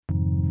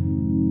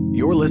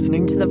You're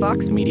listening to the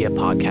Vox Media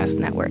Podcast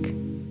Network.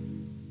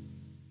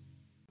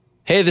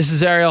 Hey, this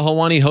is Ariel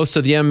Helwani, host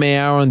of the MMA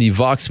Hour on the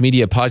Vox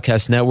Media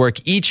Podcast Network.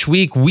 Each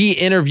week, we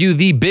interview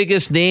the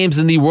biggest names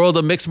in the world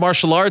of mixed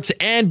martial arts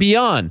and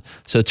beyond.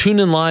 So tune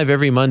in live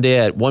every Monday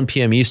at 1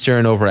 p.m.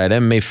 Eastern over at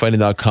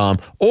MMAfighting.com,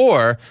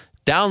 or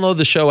download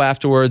the show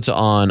afterwards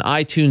on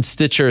iTunes,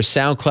 Stitcher,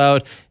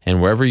 SoundCloud,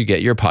 and wherever you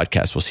get your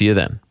podcast. We'll see you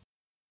then.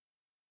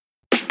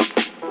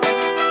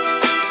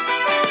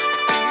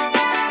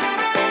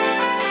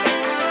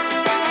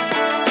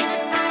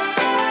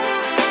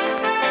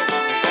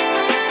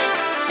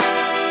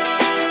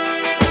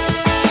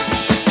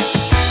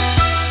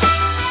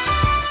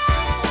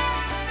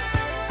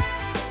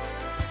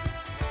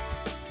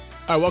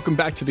 All right, welcome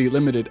back to the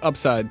Limited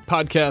Upside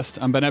podcast.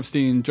 I'm Ben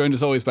Epstein, joined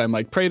as always by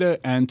Mike Prada.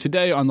 And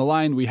today on the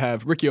line, we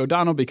have Ricky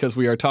O'Donnell because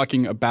we are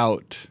talking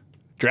about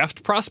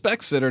draft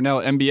prospects that are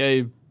now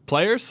NBA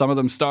players, some of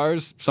them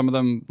stars, some of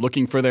them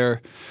looking for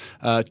their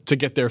to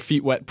get their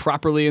feet wet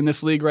properly in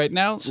this league right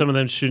now. Some of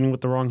them shooting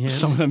with the wrong hand.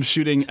 Some of them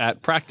shooting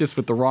at practice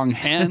with the wrong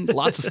hand.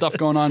 Lots of stuff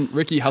going on.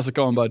 Ricky, how's it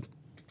going, bud?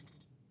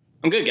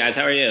 I'm good, guys.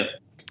 How are you?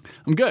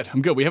 I'm good.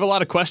 We have a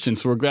lot of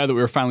questions, so we're glad that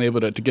we were finally able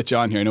to get you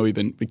on here. I know we've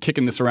been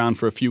kicking this around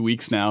for a few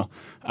weeks now.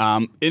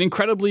 An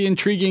incredibly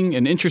intriguing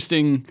and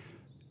interesting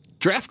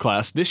draft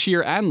class this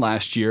year and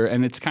last year,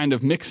 and it's kind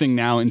of mixing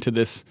now into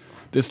this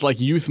like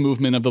youth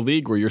movement of the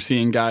league where you're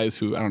seeing guys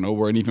who, I don't know,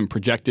 weren't even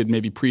projected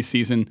maybe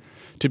preseason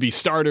to be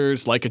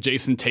starters, like a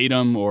Jason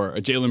Tatum or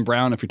a Jaylen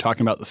Brown if you're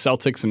talking about the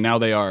Celtics, and now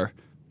they are,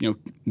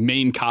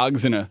 main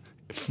cogs in a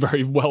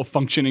very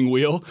well-functioning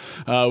wheel,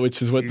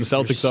 which is what the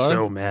Celtics are.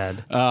 So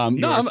mad.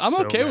 I'm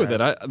okay with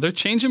it. They're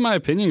changing my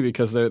opinion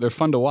because they're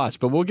fun to watch.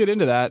 But we'll get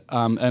into that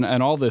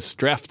and all this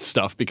draft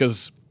stuff,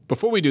 because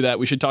before we do that,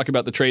 we should talk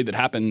about the trade that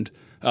happened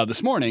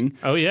this morning.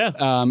 Oh, yeah.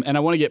 And I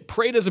want to get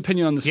Prada's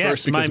opinion on this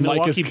first, because my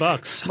Milwaukee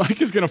Bucks.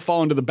 Mike is going to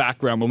fall into the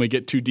background when we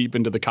get too deep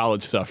into the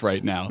college stuff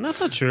right now.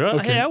 That's not true.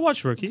 Okay. Hey, I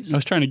watch rookies. I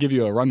was trying to give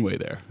you a runway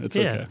there. It's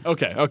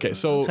okay.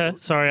 So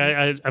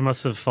Sorry, I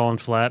must have fallen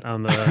flat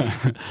on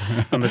the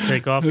on the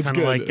takeoff. Kind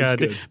of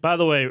like. By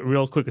the way,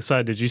 real quick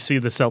aside, did you see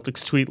the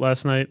Celtics tweet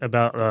last night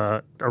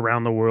about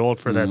around the world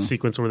for that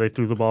sequence where they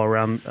threw the ball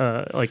around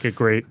like a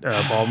great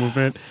ball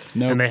movement?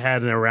 Nope. And they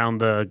had an around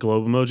the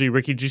globe emoji.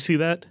 Ricky, did you see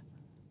that?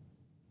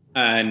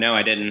 No,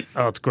 I didn't.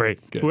 Oh, it's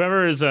great. Good.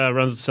 Whoever runs the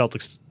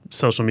Celtics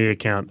social media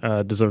account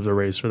deserves a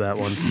raise for that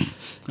one.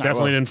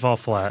 Definitely didn't fall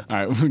flat.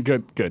 All right,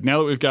 good. Now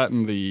that we've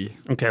gotten the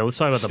let's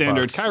talk about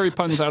standard the Bucks. Kyrie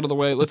puns out of the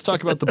way, let's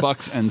talk about the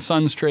Bucks and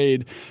Suns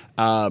trade.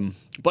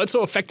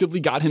 Bledsoe effectively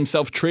got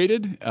himself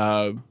traded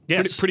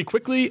pretty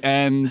quickly,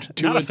 and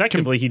not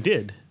effectively, he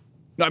did.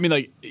 No, I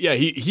mean,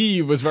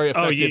 he was very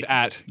effective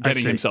at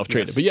getting himself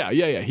traded. Yes.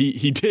 But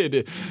he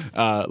did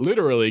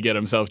literally get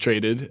himself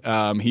traded.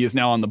 He is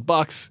now on the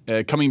Bucks.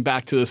 Coming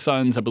back to the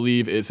Suns, I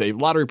believe, is a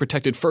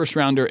lottery-protected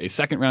first-rounder, a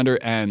second-rounder,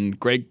 and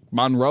Greg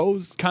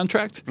Monroe's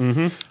contract.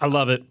 Mm-hmm. I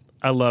love it.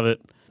 I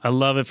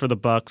love it for the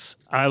Bucks.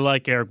 I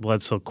like Eric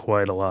Bledsoe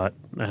quite a lot,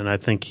 and I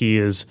think he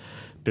has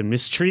been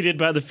mistreated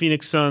by the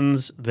Phoenix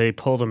Suns. They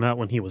pulled him out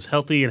when he was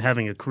healthy and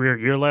having a career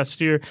year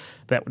last year.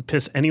 That would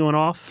piss anyone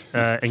off.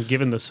 And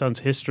given the Suns'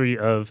 history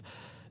of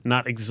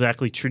not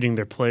exactly treating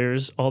their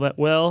players all that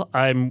well,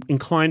 I'm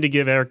inclined to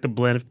give Eric the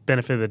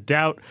benefit of the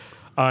doubt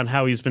on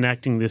how he's been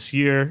acting this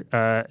year.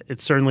 It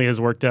certainly has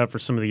worked out for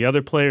some of the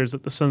other players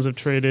that the Suns have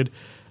traded.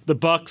 The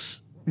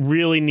Bucks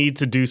really need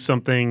to do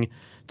something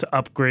to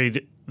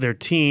upgrade their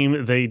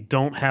team. They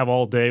don't have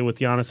all day with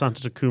Giannis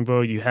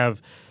Antetokounmpo. You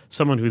have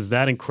someone who's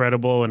that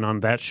incredible and on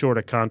that short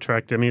a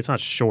contract. I mean, it's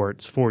not short;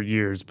 it's 4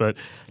 years, but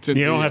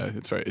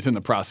that's right. It's in the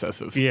process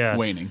of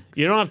waning.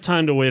 You don't have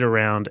time to wait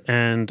around,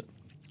 and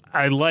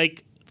I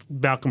like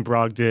Malcolm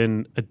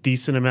Brogdon a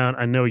decent amount.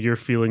 I know your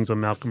feelings on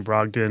Malcolm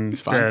Brogdon.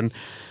 He's fine. Ben.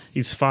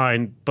 He's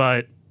fine,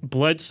 but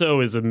Bledsoe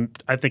is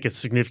I think a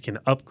significant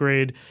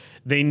upgrade.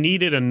 They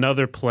needed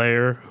another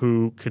player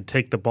who could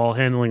take the ball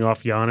handling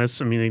off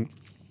Giannis. I mean,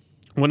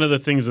 one of the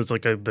things that's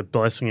like the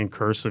blessing and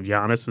curse of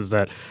Giannis is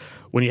that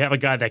when you have a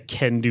guy that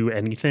can do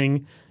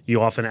anything,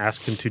 you often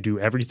ask him to do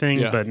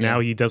everything, but now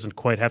he doesn't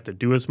quite have to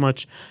do as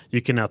much.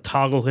 You can now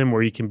toggle him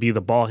where you can be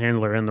the ball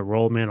handler and the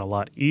roll man a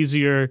lot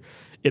easier.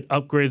 It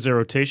upgrades their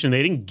rotation.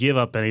 They didn't give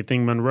up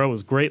anything. Monroe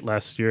was great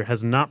last year,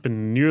 has not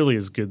been nearly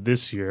as good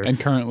this year. And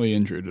currently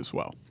injured as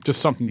well.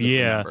 Just something to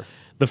remember.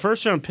 The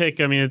first-round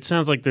pick, I mean, it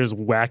sounds like there's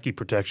wacky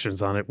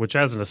protections on it, which,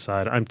 as an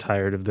aside, I'm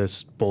tired of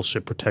this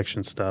bullshit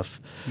protection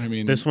stuff. I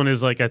mean, this one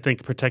is, I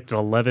think, protected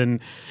 11.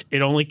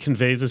 It only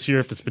conveys this year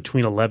if it's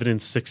between 11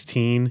 and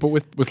 16. But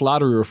with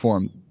lottery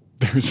reform,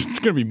 it's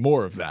going to be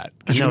more of that.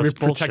 Because you're going to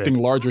be protecting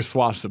larger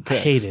swaths of picks.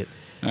 I hate it.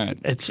 All right.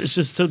 It's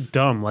just so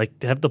dumb. Like,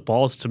 to have the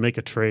balls to make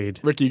a trade.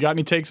 Ricky, you got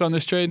any takes on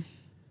this trade?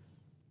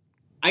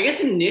 I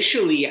guess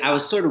initially I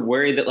was sort of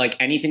worried that,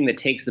 anything that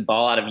takes the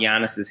ball out of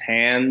Giannis's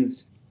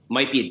hands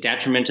might be a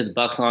detriment to the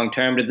Bucks long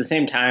term, but at the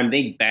same time,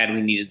 they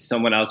badly needed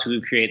someone else who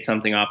could create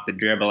something off the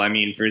dribble. I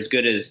mean, for as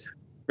good as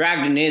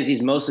Brogdon is,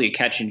 he's mostly a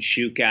catch and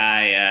shoot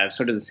guy,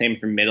 sort of the same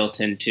for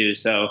Middleton too.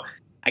 So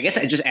I guess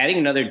just adding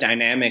another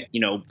dynamic,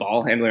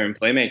 ball handler and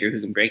playmaker who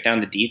can break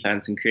down the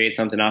defense and create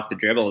something off the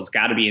dribble has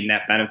got to be a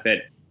net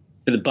benefit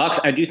for the Bucks.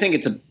 I do think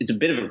it's a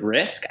bit of a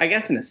risk, I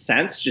guess, in a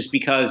sense, just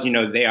because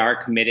they are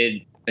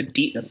committed a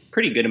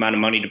pretty good amount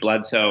of money to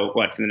Bledsoe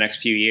for the next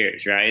few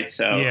years, right?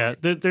 So yeah,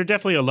 they're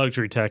definitely a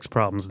luxury tax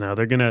problems now.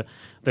 They're gonna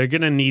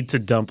need to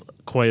dump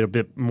quite a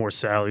bit more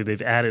salary.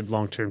 They've added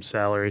long-term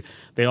salary.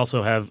 They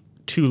also have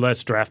 2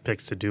 less draft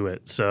picks to do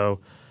it.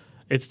 So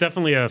it's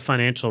definitely a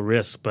financial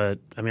risk, but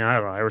I mean, I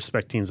don't know. I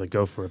respect teams that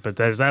go for it, but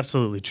that is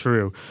absolutely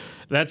true.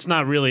 That's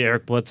not really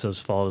Eric Bledsoe's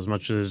fault as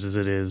much as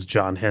it is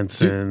John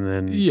Henson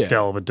and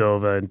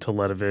Dellavedova and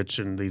Teletovic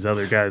and these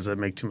other guys that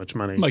make too much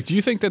money. Mike, do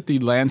you think that the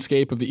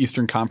landscape of the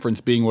Eastern Conference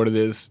being what it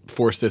is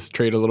forced this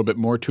trade a little bit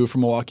more too for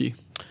Milwaukee?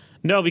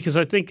 No, because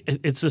I think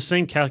it's the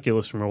same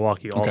calculus for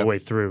Milwaukee all the way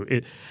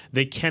through.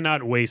 They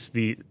cannot waste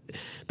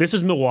this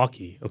is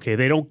Milwaukee, okay?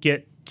 They don't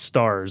get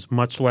stars,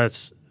 much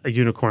less a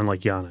unicorn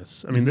like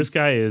Giannis. I mean, this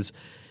guy is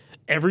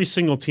every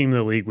single team in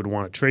the league would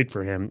want to trade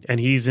for him, and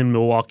he's in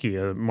Milwaukee,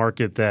 a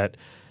market that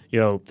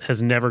has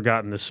never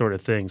gotten this sort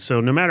of thing. So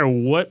no matter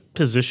what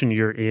position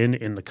you're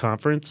in the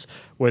conference,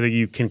 whether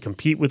you can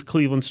compete with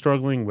Cleveland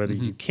struggling, whether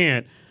you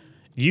can't,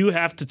 you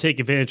have to take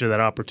advantage of that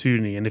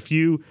opportunity. And if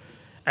you,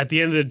 at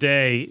the end of the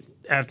day,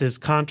 after his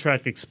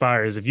contract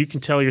expires, if you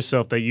can tell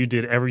yourself that you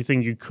did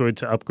everything you could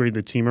to upgrade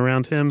the team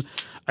around him,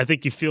 I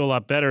think you feel a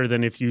lot better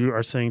than if you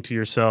are saying to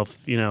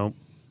yourself,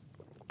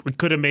 we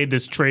could have made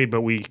this trade,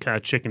 but we kind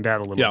of chickened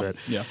out a little bit.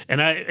 Yeah.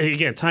 And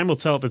again, time will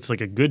tell if it's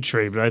like a good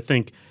trade, but I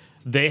think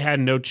they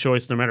had no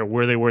choice, no matter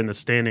where they were in the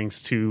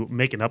standings, to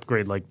make an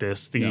upgrade like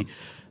this. The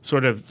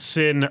sort of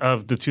sin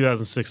of the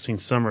 2016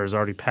 summer has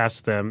already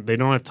passed them. They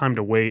don't have time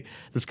to wait.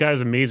 This guy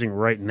is amazing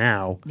right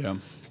now. Yeah.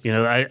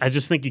 I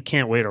just think you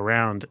can't wait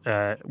around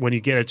when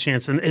you get a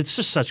chance. And it's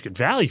just such good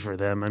value for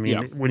them. I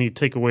mean, when you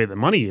take away the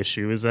money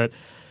issue, is that,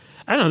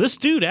 I don't know, this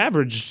dude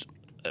averaged –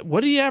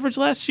 what did he average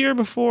last year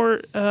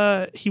before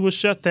he was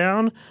shut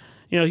down?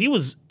 He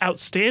was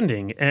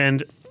outstanding,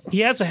 and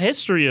he has a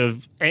history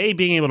of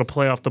being able to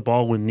play off the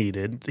ball when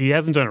needed. He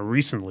hasn't done it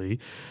recently,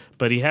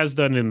 but he has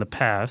done it in the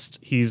past.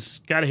 He's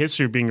got a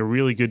history of being a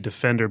really good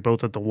defender,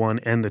 both at the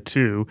 1 and the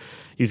 2.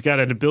 He's got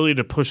an ability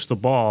to push the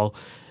ball.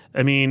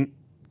 I mean,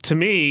 to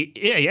me,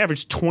 he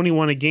averaged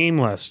 21 a game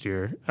last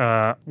year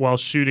while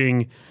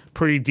shooting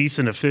pretty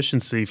decent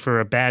efficiency for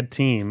a bad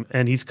team.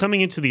 And he's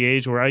coming into the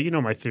age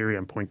where my theory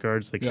on point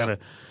guards,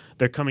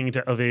 they're coming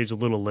of age a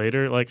little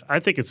later. Like, I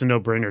think it's a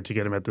no-brainer to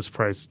get him at this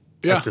price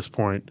at this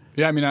point.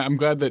 Yeah, I mean, I'm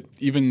glad that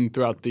even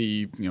throughout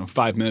the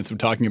 5 minutes of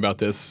talking about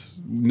this,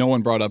 no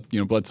one brought up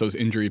Bledsoe's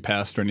injury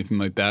past or anything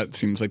like that. It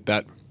seems like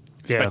that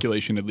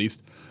speculation at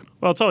least.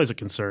 Well, it's always a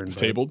concern. It's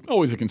tabled,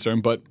 always a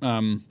concern. But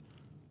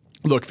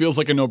look, feels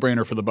like a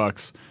no-brainer for the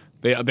Bucks.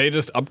 They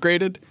just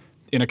upgraded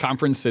in a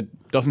conference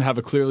that doesn't have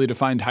a clearly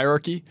defined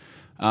hierarchy.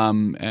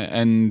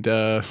 And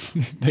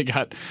they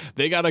got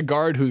a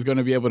guard who's going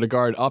to be able to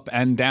guard up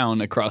and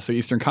down across the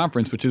Eastern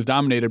Conference, which is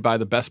dominated by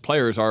the best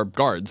players are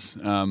guards.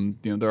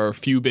 There are a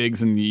few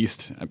bigs in the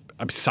East,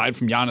 aside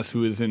from Giannis,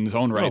 who is in his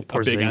own right,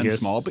 big and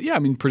small. But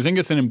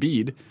Porzingis and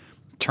Embiid,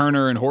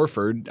 Turner and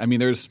Horford. I mean,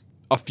 there's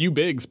a few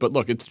bigs, but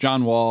look, it's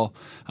John Wall,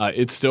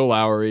 it's still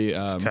Lowry,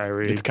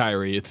 it's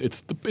Kyrie,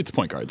 it's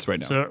point guards right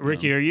now. So,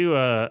 Ricky, are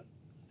you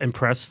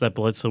impressed that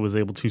Bledsoe was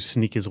able to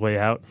sneak his way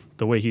out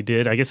the way he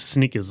did? I guess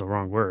sneak is the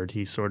wrong word.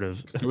 He sort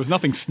of... There was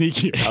nothing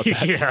sneaky about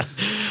that. Yeah.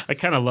 I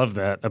kind of love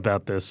that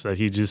about this, that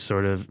he just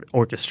sort of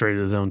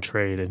orchestrated his own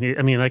trade.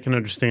 And I can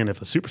understand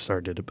if a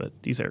superstar did it, but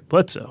he's Eric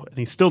Bledsoe, and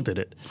he still did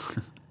it.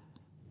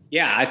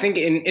 Yeah, I think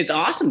it's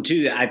awesome,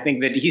 too, that I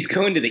think that he's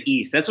going to the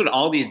East. That's what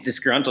all these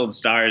disgruntled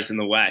stars in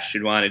the West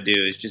should want to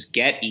do, is just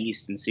get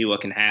East and see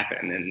what can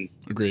happen. And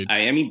agreed.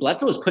 I mean,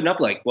 Bledsoe was putting up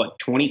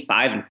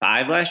 25-5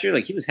 last year?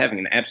 He was having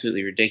an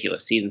absolutely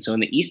ridiculous season. So in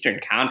the Eastern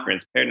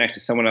Conference, paired next to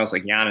someone else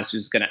like Giannis,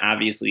 who's going to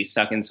obviously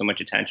suck in so much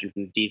attention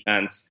from the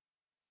defense,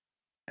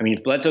 I mean,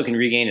 if Bledsoe can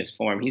regain his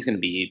form, he's going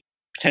to be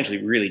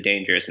potentially really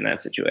dangerous in that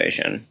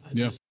situation.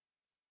 Yeah.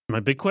 My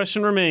big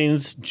question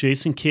remains,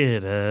 Jason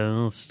Kidd.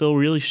 Still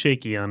really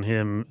shaky on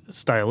him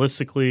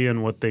stylistically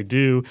and what they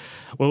do.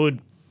 What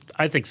would,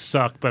 I think,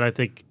 suck, but I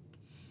think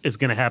is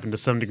going to happen to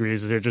some degree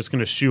is they're just going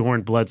to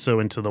shoehorn Bledsoe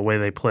into the way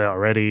they play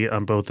already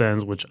on both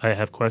ends, which I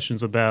have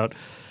questions about.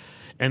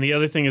 And the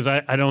other thing is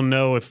I don't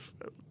know if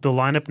the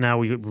lineup now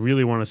we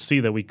really want to see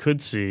that we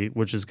could see,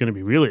 which is going to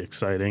be really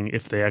exciting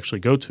if they actually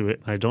go to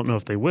it. I don't know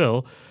if they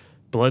will.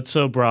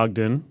 Bledsoe,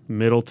 Brogdon,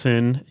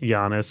 Middleton,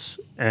 Giannis,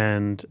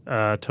 and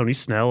Tony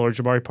Snell or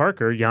Jabari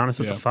Parker.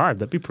 Giannis at the 5.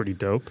 That'd be pretty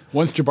dope.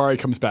 Once Jabari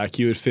comes back,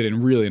 he would fit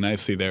in really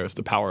nicely there as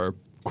the power,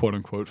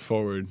 quote-unquote,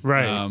 forward.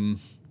 Right.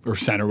 Or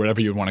center,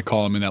 whatever you would want to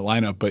call him in that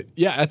lineup. But,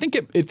 yeah, I think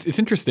it's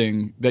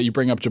interesting that you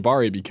bring up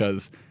Jabari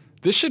because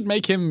this should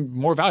make him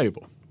more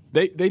valuable.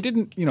 They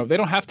didn't, they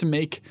don't have to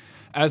make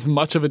as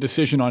much of a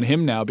decision on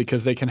him now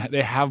because they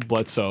have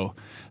Bledsoe.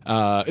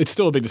 It's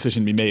still a big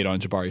decision to be made on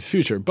Jabari's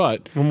future,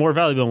 but more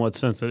valuable in what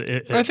sense?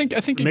 I think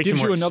it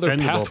gives you another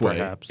pathway.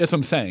 Perhaps. That's what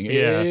I'm saying.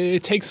 Yeah.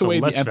 It takes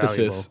away the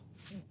emphasis.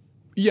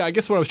 Yeah, I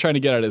guess what I was trying to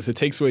get at is it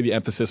takes away the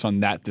emphasis on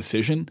that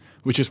decision,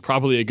 which is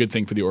probably a good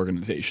thing for the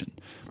organization.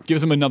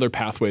 Gives them another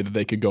pathway that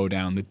they could go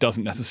down that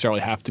doesn't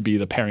necessarily have to be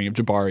the pairing of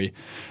Jabari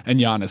and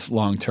Giannis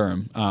long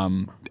term.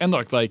 And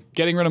look, like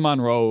getting rid of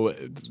Monroe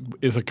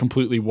is a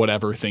completely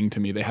whatever thing to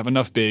me. They have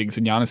enough bigs,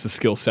 and Giannis'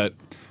 skill set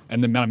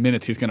and the amount of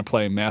minutes he's going to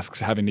play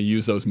masks having to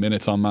use those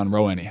minutes on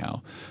Monroe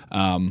anyhow.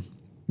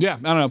 Yeah, I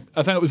don't know.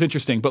 I thought it was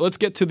interesting, but let's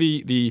get to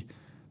the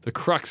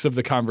crux of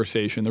the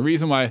conversation. The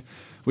reason why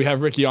we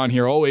have Ricky on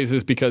here always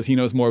is because he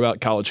knows more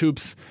about college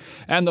hoops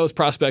and those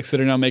prospects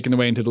that are now making their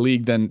way into the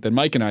league than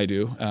Mike and I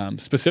do,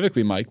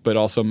 specifically Mike, but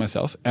also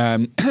myself.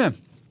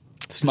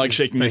 Mike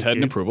shaking his head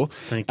in approval.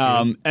 Thank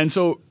you. And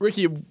so,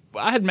 Ricky,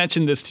 I had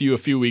mentioned this to you a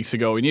few weeks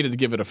ago. We needed to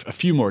give it a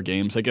few more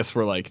games. I guess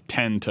we're like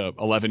 10 to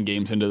 11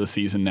 games into the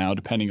season now,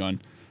 depending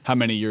on how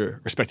many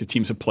your respective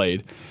teams have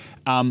played.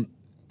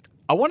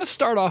 I want to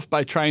start off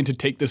by trying to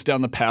take this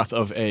down the path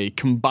of a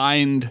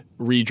combined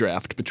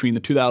redraft between the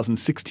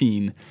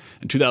 2016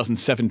 and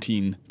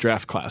 2017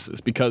 draft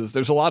classes, because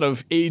there's a lot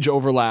of age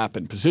overlap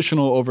and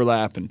positional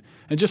overlap and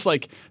just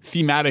like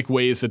thematic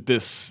ways that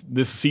this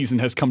season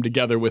has come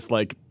together with,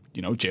 like,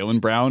 you know, Jaylen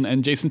Brown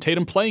and Jason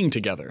Tatum playing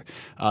together.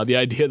 The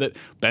idea that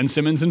Ben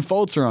Simmons and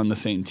Fultz are on the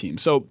same team.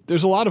 So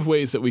there's a lot of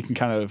ways that we can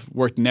kind of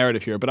work the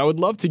narrative here, but I would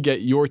love to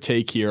get your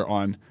take here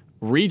on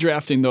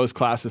redrafting those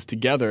classes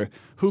together.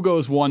 Who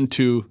goes 1,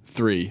 2,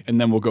 3, and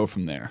then we'll go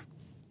from there.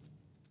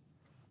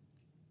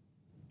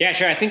 Yeah,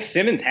 sure. I think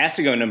Simmons has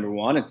to go number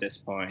 1 at this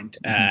point.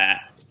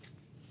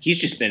 He's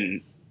just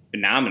been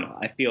phenomenal.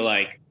 I feel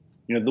like,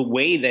 you know, the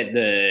way that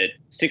the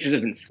Sixers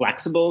have been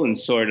flexible and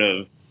sort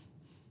of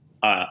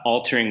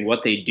altering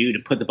what they do to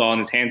put the ball in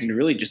his hands and to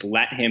really just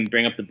let him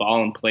bring up the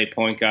ball and play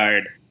point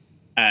guard,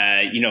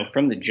 you know,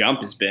 from the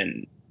jump has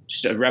been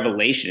just a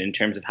revelation in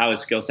terms of how his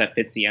skill set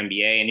fits the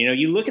NBA. And, you know,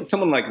 you look at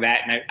someone like that,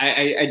 and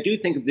I do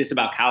think of this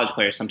about college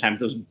players sometimes,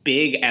 those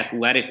big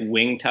athletic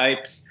wing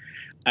types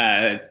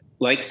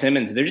like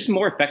Simmons, they're just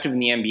more effective in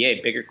the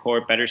NBA, bigger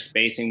court, better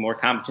spacing, more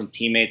competent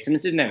teammates.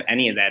 Simmons didn't have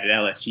any of that at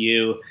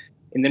LSU.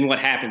 And then what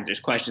happens? There's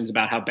questions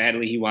about how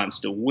badly he wants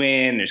to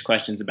win. There's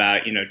questions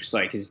about, you know, just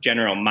like his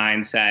general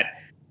mindset.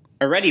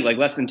 Already, like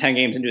less than 10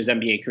 games into his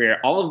NBA career,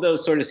 all of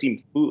those sort of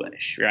seem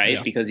foolish, right?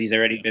 Yeah. Because he's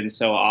already been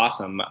so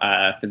awesome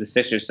for the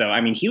Sixers. So,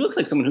 I mean, he looks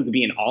like someone who could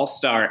be an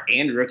all-star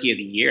and rookie of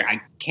the year.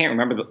 I can't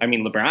remember. I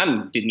mean,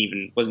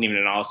 LeBron wasn't even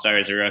an all-star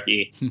as a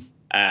rookie.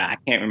 I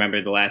can't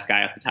remember the last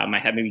guy off the top of my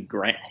head. Maybe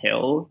Grant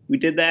Hill who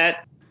did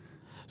that.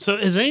 So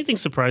has anything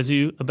surprised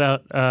you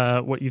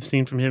about what you've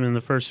seen from him in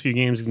the first few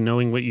games,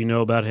 knowing what you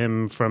know about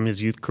him from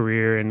his youth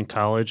career in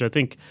college? I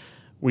think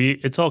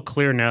it's all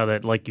clear now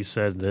that, like you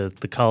said,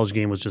 the college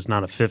game was just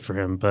not a fit for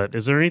him. But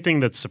is there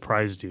anything that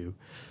surprised you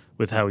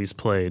with how he's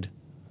played?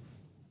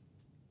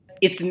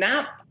 It's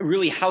not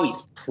really how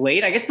he's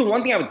played. I guess the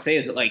one thing I would say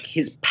is that, like,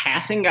 his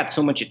passing got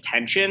so much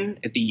attention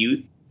at the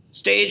youth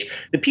stage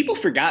that people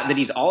forgot that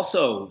he's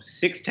also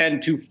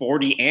 6'10",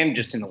 240, and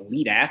just an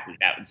elite athlete,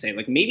 I would say.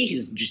 Like, maybe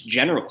his just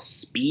general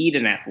speed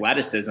and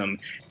athleticism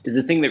is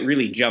the thing that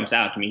really jumps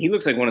out to me. He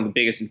looks like one of the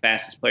biggest and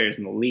fastest players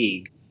in the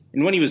league.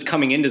 And when he was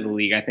coming into the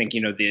league, I think,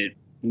 you know,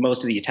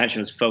 most of the attention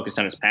was focused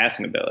on his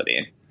passing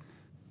ability.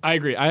 I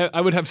agree.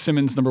 I would have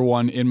Simmons number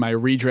 1 in my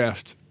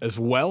redraft as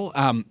well.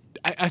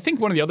 I think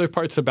one of the other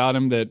parts about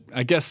him that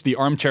I guess the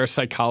armchair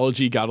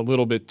psychology got a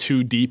little bit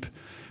too deep.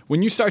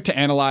 When you start to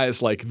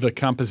analyze, like, the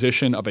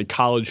composition of a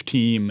college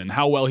team and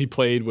how well he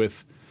played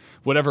with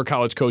whatever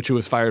college coach who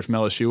was fired from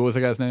LSU, what was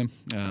the guy's name?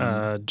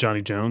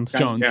 Johnny Jones.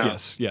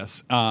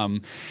 Yes.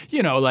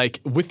 You know, like,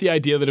 with the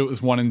idea that it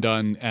was one and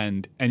done,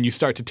 and you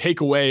start to take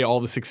away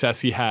all the success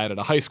he had at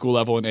a high school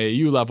level and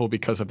AAU level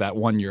because of that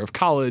 1 year of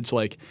college,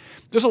 like,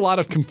 there's a lot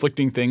of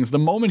conflicting things. The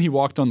moment he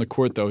walked on the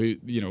court, though, he,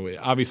 you know,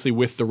 obviously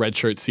with the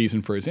redshirt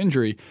season for his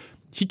injury,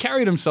 he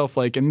carried himself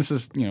like, and this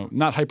is, you know,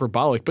 not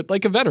hyperbolic, but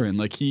like a veteran.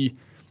 Like, he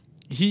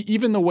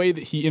even the way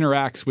that he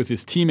interacts with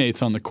his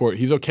teammates on the court,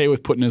 he's okay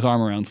with putting his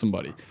arm around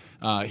somebody.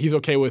 He's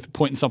okay with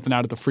pointing something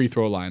out at the free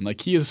throw line.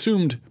 Like, he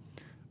assumed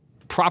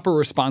proper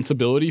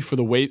responsibility for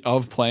the weight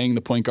of playing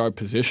the point guard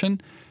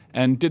position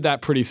and did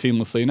that pretty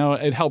seamlessly. You know,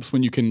 it helps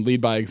when you can lead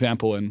by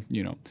example and,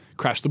 you know,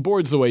 crash the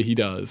boards the way he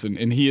does.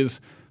 And he is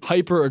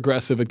hyper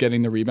aggressive at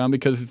getting the rebound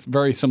because it's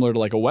very similar to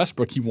like a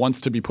Westbrook. He wants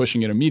to be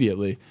pushing it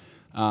immediately.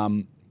 I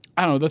don't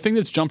know. The thing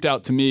that's jumped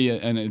out to me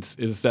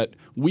is that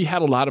we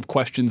had a lot of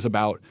questions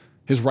about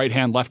his right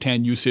hand, left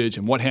hand usage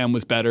and what hand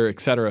was better, et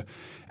cetera,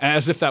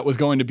 as if that was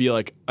going to be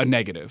like a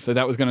negative,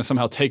 that was going to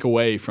somehow take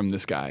away from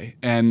this guy.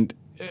 And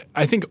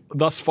I think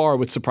thus far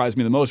what surprised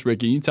me the most,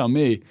 Ricky, you tell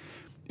me,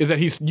 is that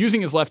he's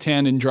using his left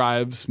hand in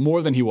drives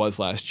more than he was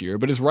last year,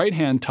 but his right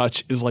hand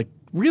touch is like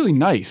really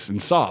nice and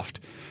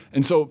soft.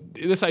 And so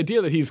this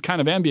idea that he's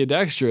kind of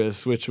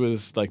ambidextrous, which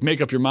was like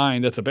make up your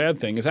mind, that's a bad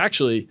thing, is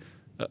actually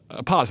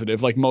a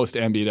positive, like most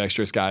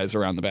ambidextrous guys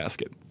around the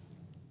basket.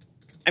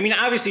 I mean,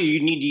 obviously, you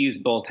need to use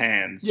both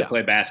hands to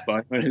play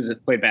basketball. Anyone who's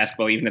played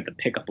basketball, even at the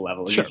pickup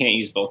level, you can't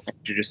use both hands.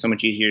 They're just so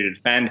much easier to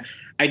defend.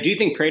 I do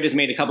think Prater's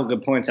made a couple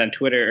good points on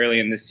Twitter early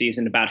in this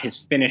season about his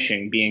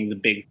finishing being the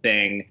big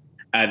thing.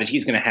 that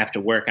he's going to have to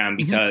work on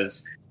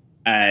because,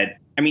 I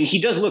mean, he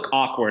does look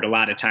awkward a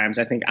lot of times,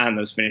 I think, on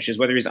those finishes,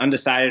 whether he's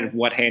undecided of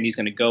what hand he's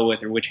going to go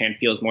with or which hand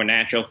feels more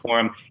natural for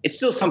him. It's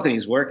still something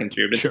he's working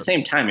through. But at the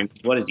same time, I mean,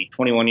 what is he,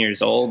 21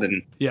 years old?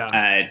 And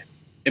I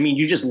mean,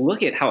 you just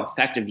look at how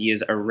effective he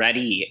is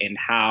already and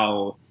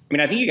how – I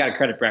mean, I think you got to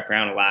credit Brett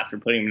Brown a lot for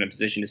putting him in a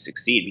position to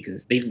succeed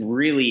because they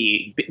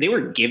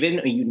were given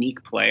a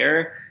unique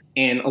player.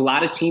 And a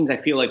lot of teams, I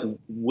feel like,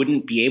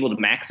 wouldn't be able to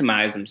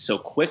maximize him so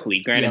quickly.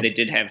 Granted, they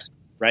did have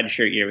a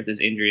redshirt year with his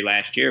injury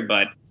last year,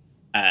 but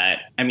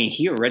I mean,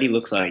 he already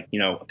looks like, you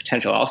know, a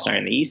potential all-star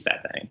in the East, I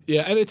think.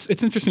 Yeah, and it's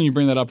interesting you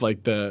bring that up,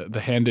 like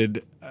the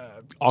handed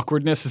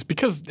awkwardness is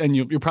because, and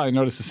you probably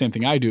notice the same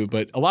thing I do,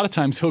 but a lot of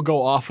times he'll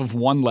go off of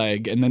one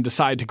leg and then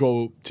decide to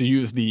go to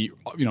use the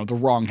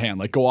wrong hand,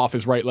 like go off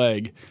his right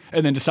leg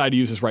and then decide to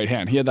use his right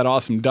hand. He had that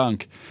awesome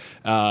dunk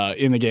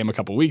in the game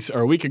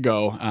a week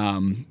ago.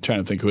 Trying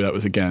to think who that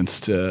was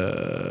against.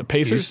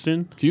 Pacers?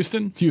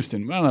 Houston? I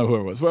don't know who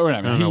it was. Whatever.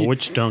 I don't know.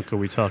 Which dunk are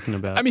we talking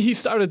about? I mean, he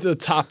started the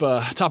top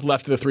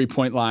left of the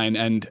 3-point line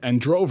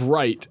and drove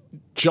right,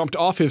 jumped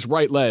off his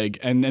right leg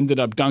and ended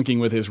up dunking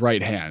with his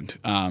right hand.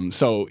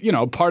 So, you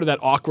know, part of that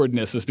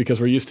awkwardness is because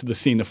we're used to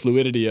seeing the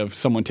fluidity of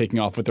someone taking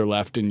off with their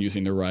left and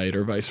using their right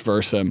or vice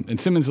versa. And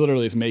Simmons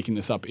literally is making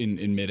this up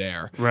in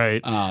midair.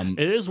 Right.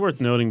 It is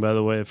worth noting, by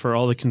the way, for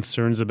all the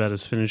concerns about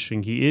his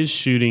finishing, he is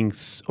shooting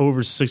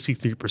over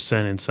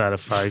 63% inside of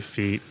 5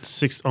 feet,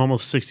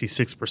 almost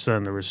 66%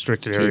 in the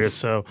restricted area.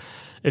 So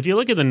if you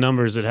look at the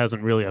numbers, it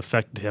hasn't really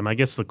affected him. I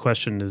guess the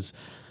question is,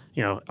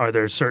 you know, are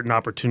there certain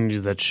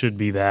opportunities that should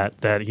be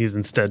that he's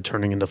instead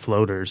turning into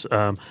floaters?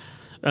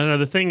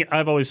 The thing,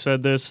 I've always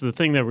said this, the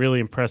thing that really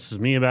impresses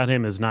me about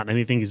him is not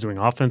anything he's doing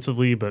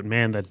offensively, but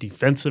man, that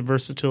defensive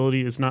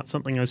versatility is not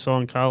something I saw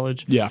in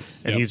college. Yeah.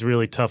 And he's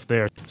really tough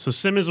there. So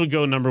Simmons would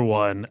go number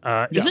one.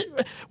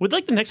 Would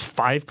like the next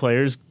 5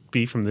 players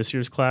be from this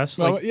year's class?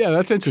 Well, yeah,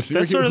 that's interesting.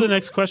 That's sort of the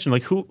next question.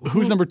 Like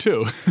who's number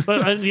 2?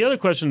 But the other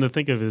question to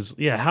think of is,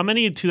 how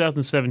many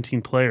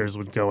 2017 players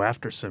would go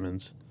after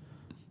Simmons?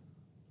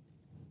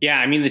 Yeah,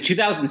 I mean, the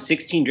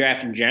 2016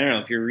 draft in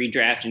general, if you're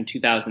redrafting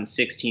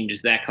 2016,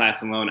 just that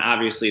class alone,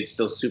 obviously it's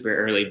still super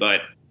early,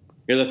 but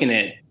you're looking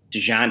at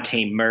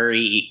DeJounte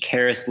Murray,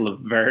 Karis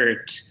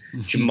LeVert,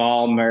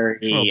 Jamal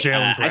Murray. Well,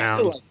 Jaylen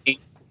Brown.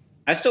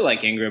 I still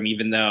like Ingram,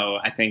 even though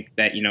I think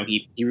that, you know,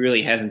 he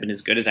really hasn't been as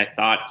good as I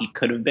thought he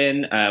could have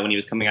been when he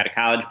was coming out of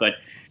college. But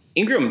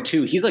Ingram,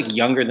 too, he's like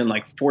younger than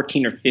like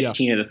 14 or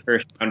 15 of the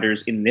first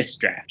rounders in this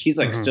draft. He's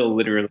like still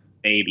literally a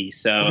baby.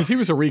 So because he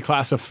was a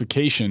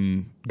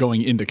reclassification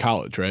going into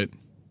college, right?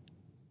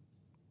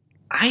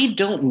 I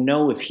don't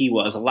know if he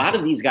was. A lot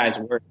of these guys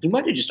were. He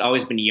might have just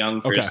always been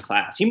young for his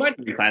class. He might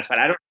have reclassified.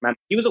 I don't remember.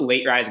 He was a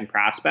late rising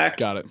prospect.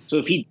 Got it. So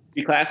if he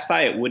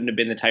reclassify, it wouldn't have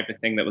been the type of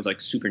thing that was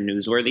like super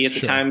newsworthy at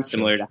the time,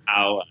 similar to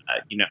how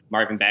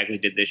Marvin Bagley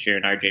did this year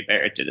and RJ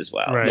Barrett did as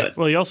well. Right. But,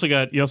 well, you also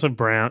have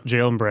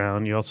Jaylen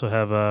Brown. You also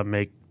have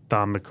Make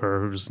Thon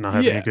McCurr, who's not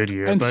having a good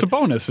year. And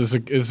Sabonis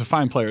is a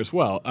fine player as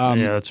well. Yeah,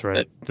 that's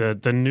right.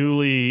 The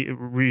newly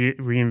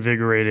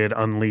reinvigorated,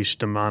 unleashed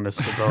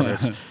Domantas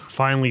Sabonis,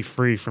 finally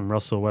free from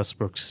Russell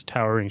Westbrook's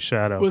towering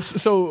shadow. Well,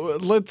 so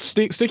let's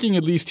sticking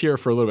at least here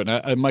for a little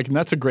bit, Mike, and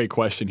that's a great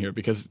question here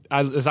because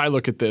as I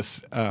look at this,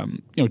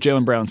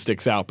 Jaylen Brown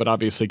sticks out, but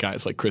obviously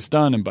guys like Chris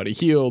Dunn and Buddy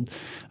Hield,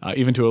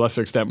 even to a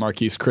lesser extent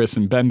Marquise Chris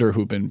and Bender,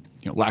 who've been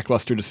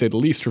lackluster to say the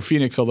least for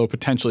Phoenix, although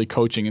potentially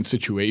coaching and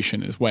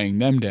situation is weighing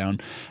them down.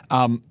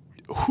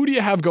 Who do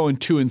you have going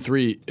 2 and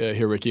 3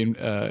 here, Ricky,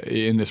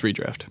 in this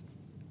redraft?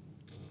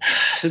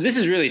 So this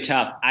is really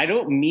tough. I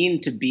don't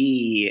mean to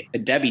be a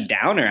Debbie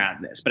Downer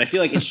on this, but I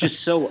feel like it's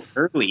just so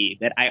early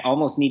that I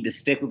almost need to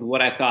stick with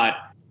what I thought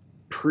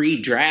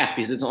pre-draft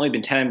because it's only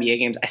been 10 NBA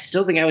games. I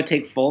still think I would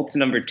take Fultz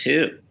number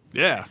 2.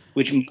 Yeah.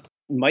 Which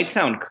might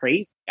sound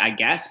crazy, I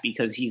guess,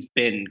 because he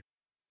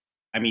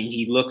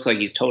looks like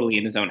he's totally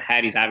in his own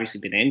head. He's obviously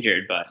been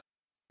injured, but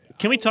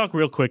can we talk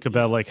real quick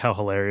about like how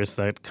hilarious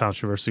that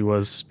controversy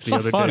was the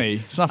other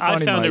day? It's not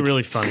funny. I found Mike. it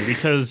really funny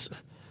because,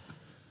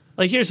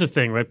 like, here's the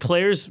thing, right?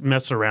 Players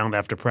mess around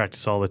after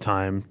practice all the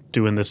time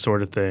doing this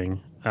sort of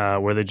thing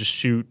where they just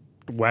shoot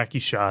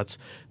wacky shots.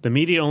 The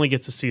media only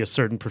gets to see a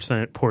certain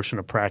portion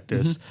of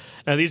practice.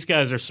 Now, these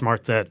guys are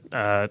smart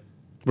that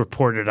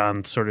reported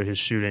on sort of his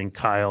shooting,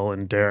 Kyle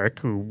and Derek,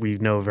 who we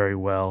know very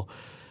well.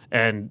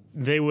 And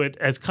they would,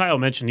 as Kyle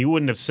mentioned, he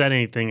wouldn't have said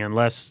anything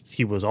unless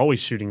he was always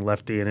shooting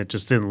lefty and it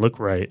just didn't look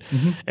right.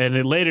 And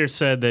it later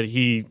said that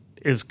he's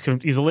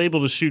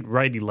able to shoot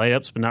righty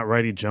layups but not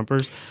righty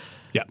jumpers.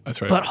 Yeah,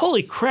 that's right. But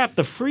holy crap,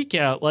 the freak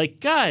out. Like,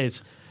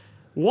 guys,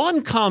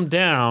 1, calm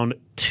down.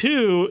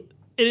 2,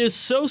 it is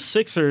so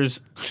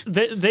Sixers.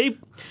 The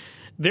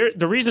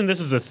reason this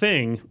is a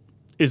thing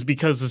is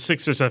because the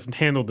Sixers have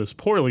handled this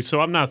poorly.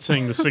 So I'm not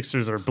saying the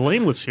Sixers are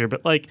blameless here,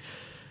 but like,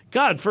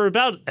 God, for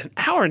about an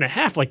hour and a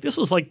half, like this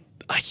was like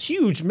a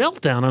huge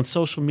meltdown on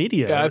social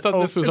media. Yeah, I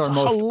thought this was it's our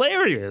most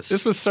hilarious.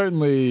 This was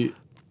certainly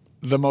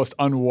the most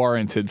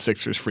unwarranted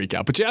Sixers freak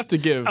out. But you have to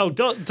give. Oh,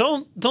 don't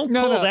pull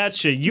that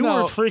shit. You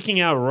were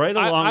freaking out right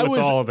along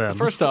with all of them.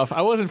 First off,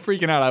 I wasn't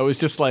freaking out. I was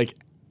just like,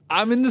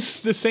 I'm in the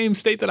same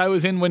state that I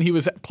was in when he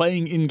was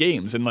playing in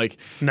games. And like,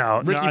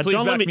 Ricky,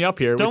 please back me up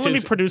here. Don't let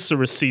me produce the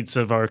receipts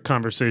of our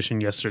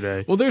conversation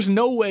yesterday. Well, there's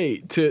no way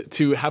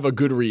to have a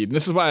good read. And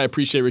this is why I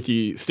appreciate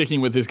Ricky sticking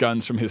with his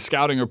guns from his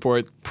scouting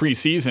report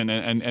preseason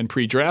and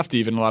pre-draft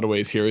even in a lot of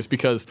ways here, is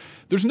because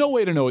there's no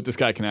way to know what this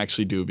guy can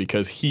actually do,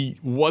 because he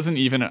wasn't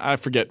even, I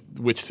forget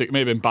which, it may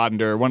have been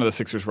Bodender, one of the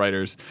Sixers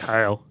writers.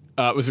 Kyle.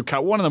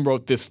 One of them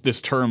wrote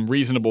this term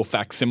reasonable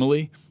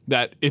facsimile,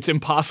 that it's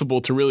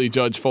impossible to really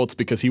judge Fultz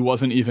because he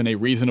wasn't even a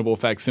reasonable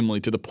facsimile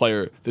to the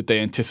player that they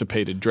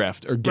anticipated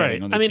draft or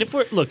getting. Right. I mean, if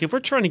we're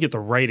trying to get the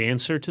right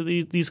answer to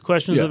these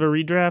questions of a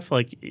redraft,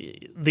 like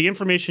the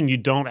information you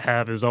don't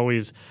have is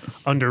always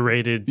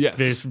underrated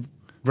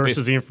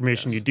versus the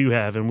information you do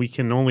have, and we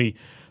can only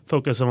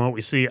focus on what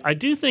we see. I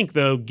do think,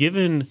 though,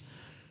 given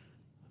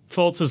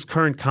Fultz's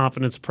current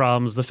confidence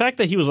problems, the fact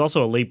that he was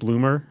also a late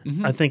bloomer,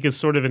 I think is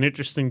sort of an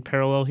interesting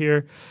parallel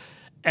here.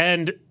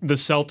 And the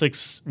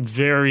Celtics'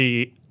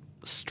 very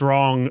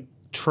strong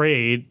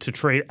trade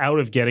out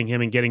of getting him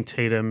and getting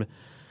Tatum,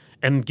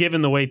 and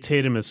given the way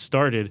Tatum has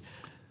started,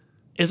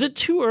 is it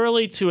too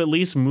early to at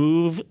least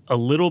move a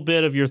little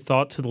bit of your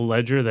thought to the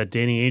ledger that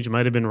Danny Ainge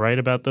might have been right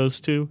about those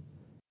two?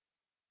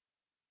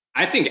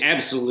 I think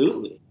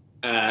absolutely.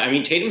 I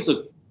mean, Tatum's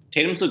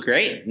look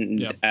great.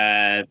 Yep.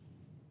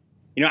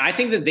 I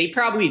think that they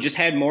probably just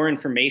had more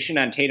information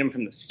on Tatum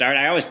from the start.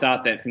 I always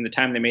thought that from the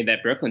time they made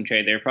that Brooklyn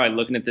trade, they were probably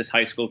looking at this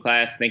high school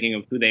class, thinking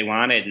of who they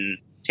wanted, and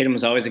Tatum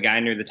was always a guy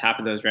near the top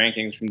of those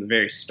rankings from the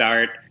very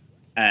start.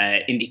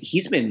 And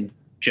he's been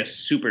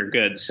just super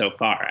good so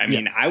far. I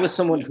mean, I was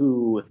someone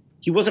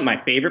he wasn't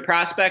my favorite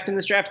prospect in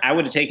this draft. I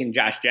would have taken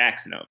Josh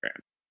Jackson over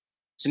him.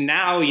 So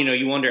now,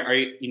 you wonder,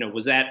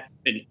 was that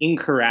an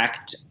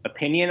incorrect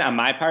opinion on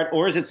my part?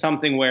 Or is it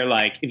something where,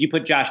 like, if you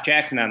put Josh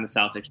Jackson on the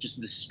Celtics, just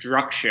the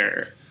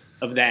structure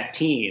of that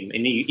team,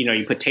 and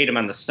you put Tatum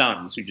on the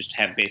Suns, who just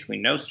have basically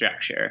no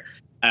structure,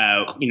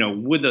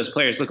 would those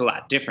players look a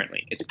lot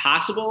differently? It's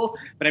possible,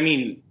 but I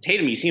mean,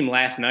 Tatum, you see him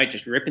last night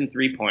just ripping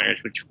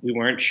 3-pointers, which we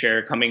weren't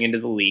sure coming into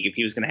the league if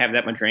he was going to have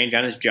that much range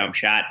on his jump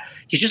shot.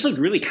 He just looked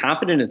really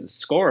confident as a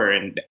scorer,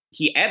 and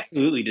he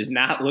absolutely does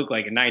not look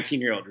like a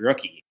 19-year-old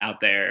rookie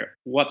out there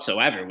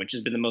whatsoever, which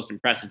has been the most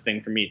impressive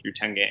thing for me through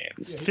 10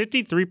 games.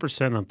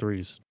 53% on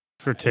threes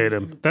for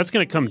Tatum. That's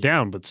going to come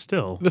down, but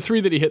still. The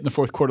three that he hit in the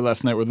fourth quarter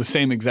last night were the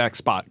same exact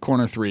spot,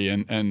 corner three,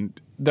 and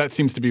that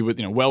seems to be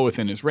well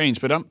within his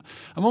range. But I'm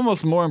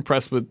almost more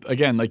impressed with,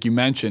 again, like you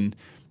mentioned,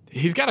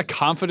 he's got a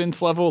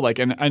confidence level. Like,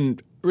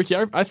 and Ricky,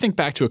 I think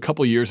back to a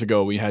couple years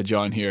ago we had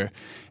John here,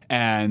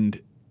 and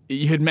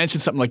you had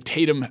mentioned something like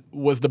Tatum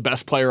was the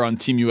best player on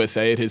Team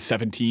USA at his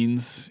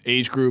 17s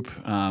age group.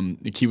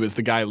 He was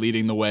the guy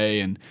leading the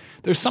way, and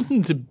there's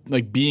something to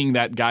like being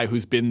that guy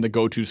who's been the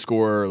go-to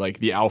scorer, like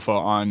the alpha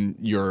on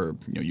your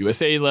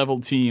USA level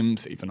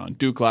teams, even on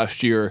Duke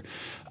last year.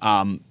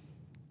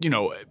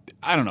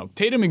 I don't know.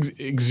 Tatum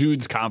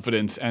exudes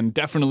confidence, and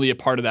definitely a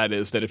part of that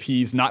is that if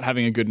he's not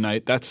having a good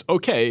night, that's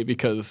okay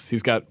because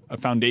he's got a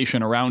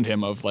foundation around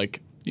him of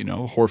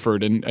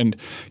Horford and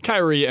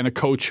Kyrie, and a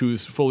coach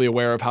who's fully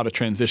aware of how to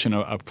transition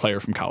a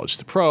player from college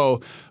to pro,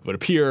 it would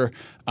appear,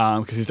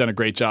 because he's done a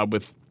great job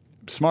with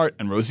Smart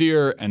and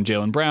Rozier and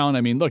Jaylen Brown.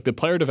 I mean, look, the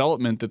player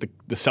development that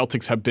the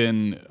Celtics have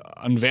been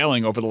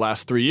unveiling over the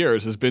last 3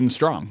 years has been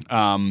strong.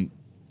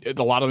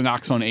 A lot of the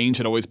knocks on Ainge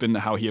had always been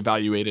how he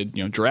evaluated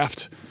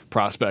draft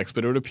prospects,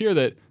 but it would appear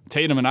that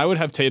Tatum, and I would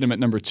have Tatum at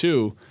number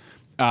 2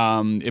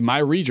 in my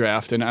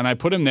redraft, and I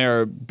put him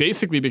there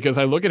basically because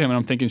I look at him and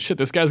I'm thinking, shit,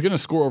 this guy's going to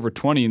score over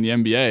 20 in the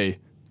NBA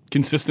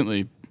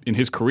consistently in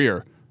his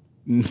career,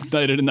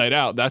 night in and night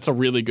out. That's a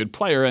really good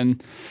player,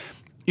 and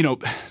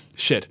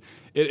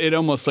it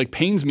almost like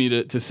pains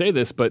me to say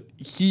this, but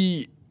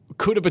he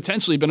could have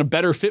potentially been a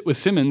better fit with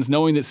Simmons,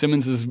 knowing that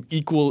Simmons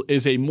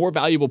is a more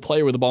valuable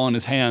player with the ball in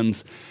his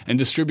hands and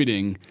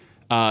distributing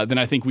than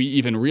I think we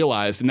even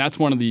realized. And that's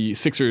one of the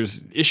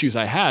Sixers' issues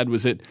I had,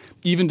 was that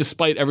even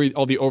despite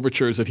all the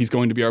overtures of he's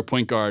going to be our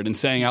point guard and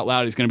saying out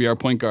loud he's going to be our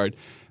point guard,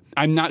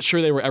 I'm not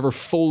sure they were ever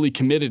fully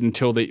committed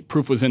until the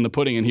proof was in the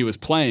pudding and he was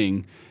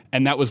playing.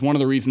 And that was one of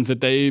the reasons that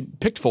they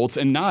picked Fultz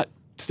and not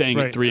staying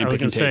at 3 and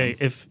picking Tatum. I was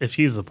going to say, if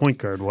he's the point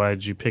guard, why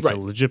did you pick a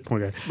legit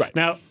point guard? Right.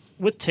 Now,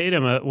 with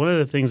Tatum, one of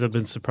the things I've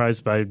been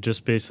surprised by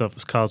just based off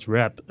his college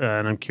rep,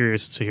 and I'm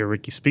curious to hear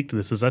Ricky speak to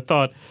this, is I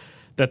thought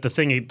that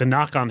the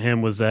knock on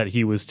him was that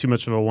he was too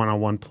much of a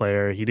one-on-one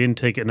player. He didn't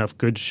take enough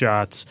good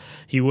shots.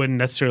 He wouldn't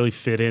necessarily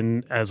fit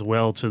in as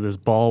well to this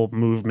ball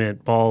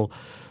movement, ball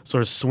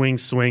sort of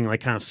swing,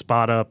 like kind of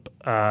spot up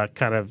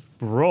kind of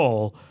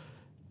role.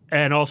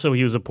 And also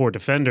he was a poor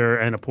defender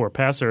and a poor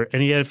passer.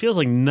 And yet it feels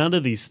like none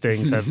of these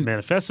things have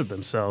manifested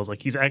themselves.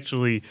 Like he's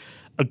actually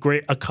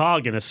a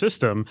cog in a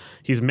system.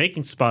 He's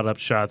making spot up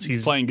shots.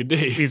 He's playing good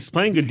D. He's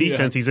playing good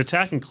defense. Yeah. He's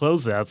attacking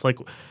closeouts. Like,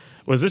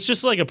 Was this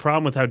just like a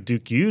problem with how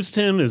Duke used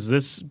him? Is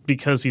this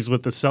because he's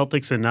with the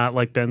Celtics and not,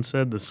 like Ben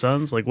said, the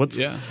Suns? Like,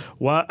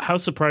 how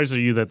surprised are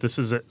you that this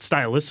is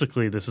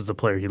stylistically this is the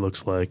player he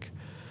looks like?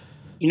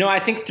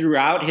 I think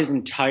throughout his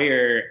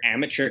entire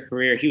amateur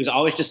career, he was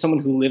always just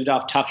someone who lived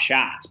off tough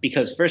shots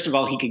because, first of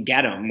all, he could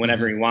get them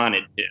whenever he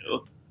wanted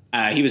to.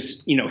 He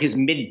was, his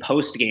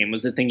mid-post game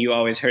was the thing you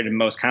always heard him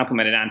most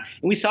complimented on.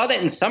 And we saw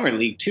that in Summer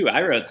League, too.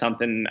 I wrote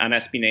something on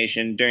SB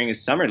Nation during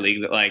his Summer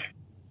League that, like,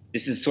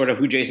 this is sort of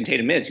who Jason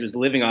Tatum is. He was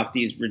living off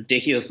these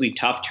ridiculously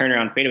tough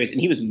turnaround fadeaways, and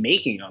he was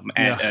making them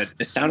at an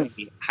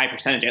astoundingly high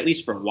percentage, at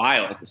least for a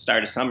while at the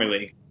start of Summer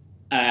League.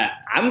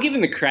 I'm giving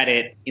the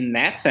credit in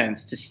that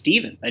sense to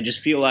Stevens. I just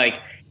feel like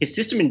his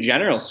system in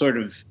general sort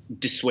of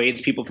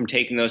dissuades people from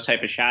taking those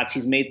type of shots.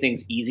 He's made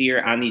things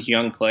easier on these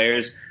young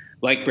players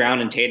like Brown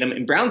and Tatum.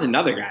 And Brown's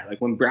another guy.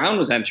 Like when Brown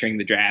was entering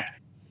the draft,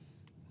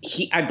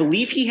 I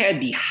believe he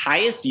had the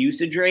highest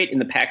usage rate in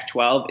the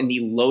Pac-12 and the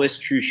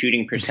lowest true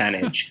shooting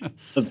percentage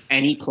of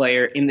any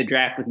player in the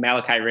draft with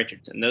Malachi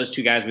Richardson. Those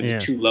two guys were the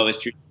two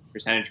lowest true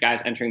percentage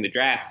guys entering the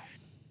draft.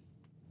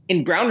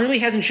 And Brown really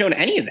hasn't shown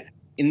any of that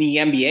in the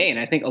NBA, and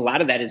I think a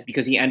lot of that is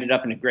because he ended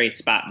up in a great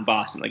spot in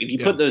Boston. Like if you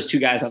put those two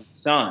guys on the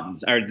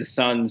Suns, are the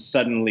Suns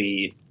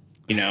suddenly,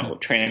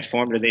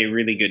 transformed? Are they a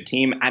really good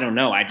team? I don't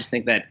know. I just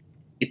think that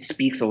it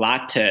speaks a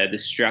lot to the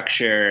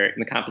structure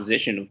and the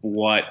composition of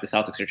what the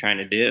Celtics are trying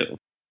to do.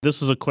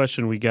 This is a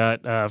question we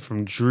got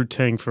from Drew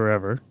Tang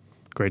Forever.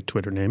 Great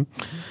Twitter name.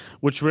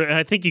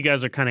 I think you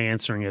guys are kind of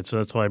answering it, so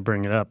that's why I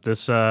bring it up.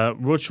 This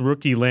which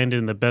rookie landed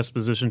in the best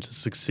position to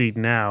succeed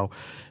now?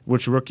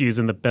 Which rookie is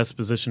in the best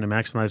position to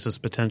maximize his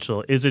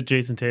potential? Is it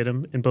Jason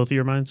Tatum in both of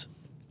your minds?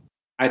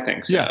 I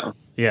think so.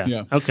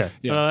 Yeah. Okay.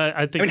 Yeah.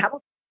 I think. How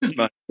about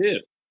Kuzma too?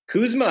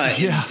 Kuzma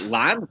and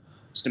Lon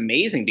just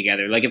amazing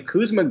together. Like if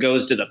Kuzma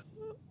goes to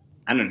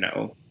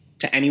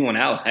to anyone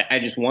else, I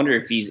just wonder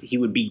if he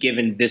would be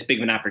given this big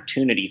of an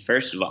opportunity.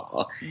 First of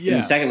all,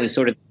 and secondly,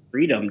 sort of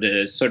freedom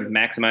to sort of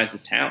maximize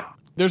his talent.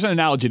 There's an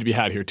analogy to be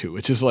had here too,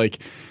 which is like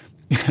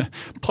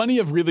plenty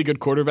of really good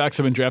quarterbacks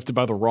have been drafted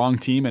by the wrong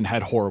team and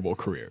had horrible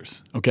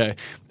careers. Okay,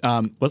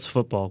 what's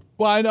football?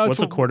 Well, I know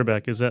what's a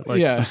quarterback? Is that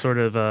like some sort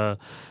of?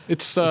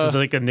 Is this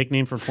like a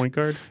nickname for point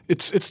guard?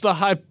 It's the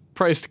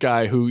high-priced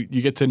guy who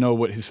you get to know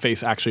what his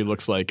face actually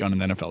looks like on an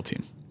NFL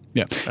team.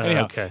 Yeah.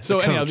 Anyhow, okay.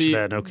 So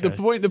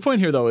the point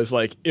here though is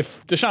like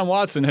if Deshaun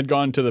Watson had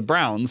gone to the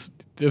Browns,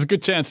 there's a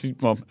good chance.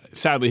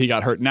 Sadly he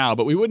got hurt now,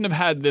 but we wouldn't have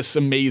had this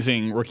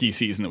amazing rookie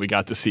season that we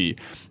got to see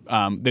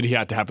that he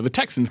had to have for the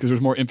Texans because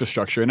there's more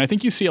infrastructure. And I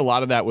think you see a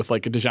lot of that with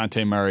like a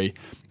DeJounte Murray,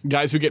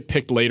 guys who get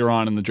picked later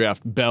on in the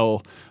draft.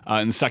 Bell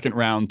in the second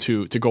round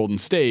to Golden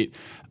State.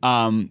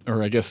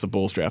 Or I guess the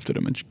Bulls drafted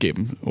him and gave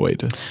him away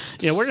to.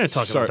 Yeah, we're going to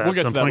talk about that we'll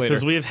get at some to that point later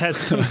because we have had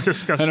some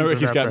discussions. I know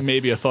Ricky's got that.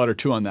 maybe a thought or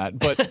two on that,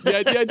 but the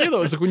idea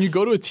though is like when you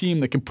go to a team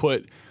that can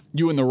put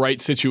you in the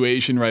right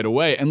situation right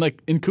away, and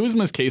like in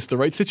Kuzma's case, the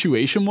right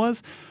situation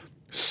was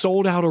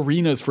sold out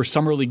arenas for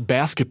Summer League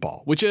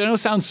basketball, which I know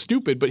sounds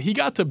stupid, but he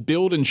got to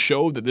build and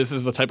show that this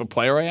is the type of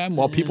player I am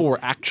while people were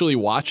actually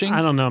watching.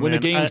 I don't know, when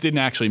man. the games didn't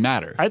actually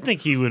matter. I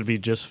think he would be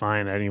just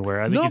fine anywhere.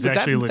 I think he's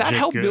actually legit that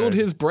helped good. build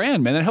his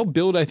brand, man. That helped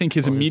build, I think,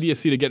 his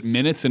immediacy to get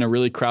minutes in a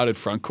really crowded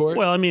front court.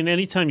 Well, I mean,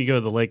 anytime you go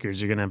to the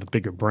Lakers, you're going to have a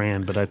bigger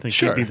brand, but I think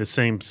he'd be the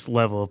same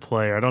level of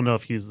player. I don't know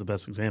if he's the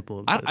best example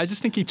of this. I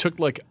just think he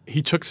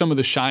took some of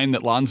the shine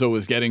that Lonzo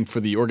was getting for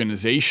the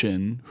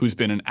organization, who's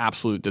been an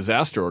absolute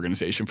disaster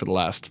organization for the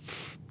last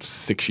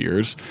 6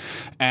 years,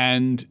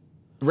 and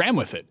ran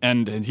with it.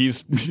 And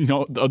he's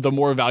the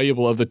more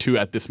valuable of the two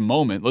at this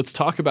moment. Let's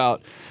talk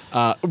about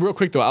real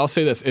quick though. I'll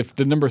say this: if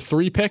the number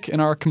 3 pick in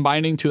our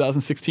combining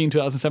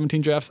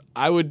 2016-2017 drafts,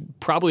 I would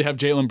probably have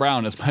Jaylen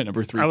Brown as my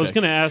number 3. I was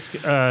going to ask,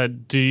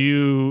 do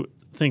you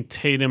think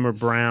Tatum or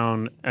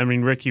Brown? I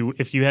mean, Ricky,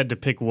 if you had to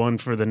pick one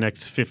for the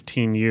next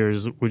 15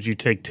 years, would you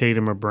take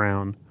Tatum or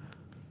Brown?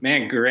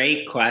 Man,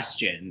 great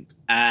question.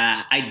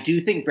 I do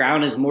think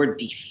Brown has more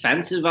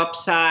defensive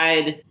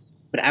upside,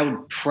 but I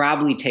would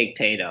probably take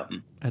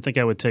Tatum. I think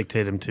I would take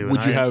Tatum too.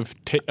 Would you have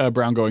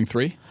Brown going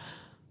 3?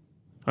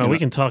 Oh, we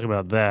can talk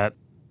about that.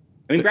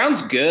 I mean,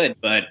 Brown's good,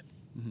 but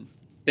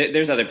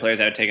there's other players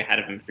I would take ahead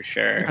of him for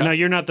sure. No,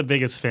 you're not the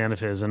biggest fan of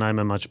his, and I'm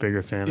a much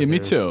bigger fan of his. Me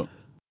too.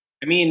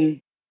 I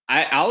mean,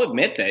 I'll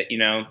admit that,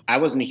 I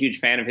wasn't a huge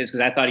fan of his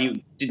because I thought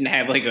he didn't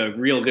have like a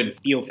real good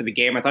feel for the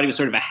game. I thought he was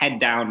sort of a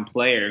head-down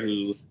player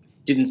who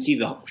didn't see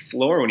the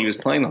floor when he was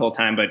playing the whole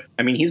time. But,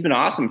 I mean, he's been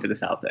awesome for the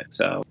Celtics.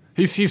 So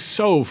He's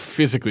so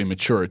physically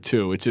mature,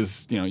 too, which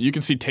is, you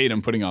can see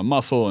Tatum putting on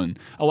muscle and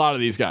a lot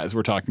of these guys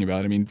we're talking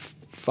about. I mean,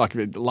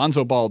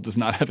 Lonzo Ball does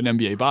not have an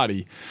NBA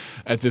body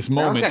at this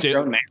moment.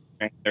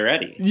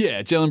 Already.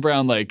 Yeah, Jaylen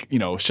Brown,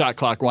 shot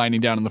clock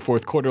winding down in the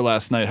fourth quarter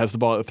last night, has the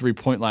ball at the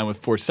 3-point line with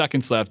 4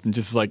 seconds left, and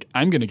just is like,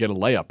 I'm going to get a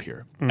layup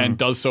here, and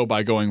does so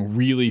by going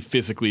really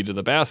physically to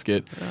the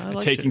basket,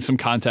 taking some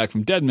contact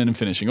from Dedmon and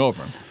finishing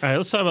over him. All right,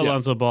 let's talk about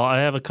Lonzo Ball.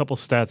 I have a couple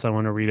stats I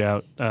want to read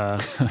out. I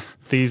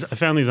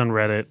found these on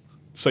Reddit.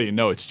 So you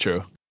know it's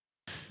true.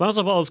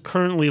 Lonzo Ball is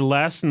currently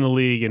last in the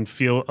league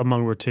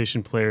among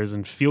rotation players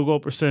in field goal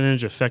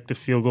percentage, effective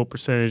field goal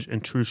percentage,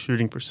 and true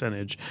shooting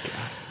percentage.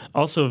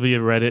 Also via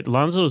Reddit,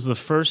 Lonzo is the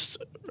first,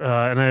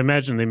 and I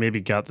imagine they maybe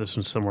got this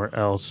from somewhere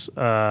else.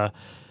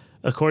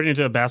 According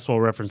to a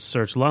Basketball Reference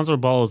search, Lonzo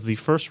Ball is the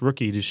first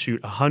rookie to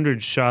shoot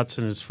 100 shots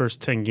in his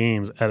first 10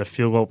 games at a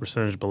field goal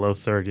percentage below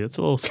 30. It's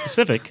a little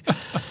specific.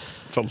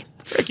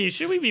 Ricky,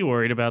 should we be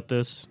worried about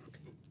this?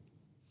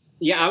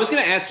 Yeah, I was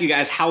going to ask you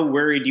guys how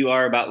worried you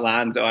are about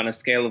Lonzo on a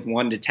scale of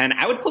 1 to 10.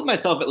 I would put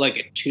myself at like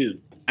a 2.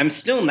 I'm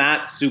still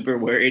not super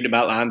worried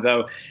about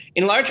Lonzo,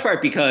 in large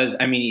part because,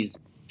 I mean, he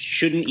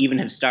shouldn't even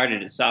have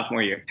started his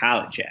sophomore year of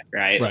college yet,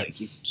 right? Like,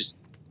 he's just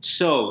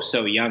so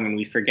young, and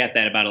we forget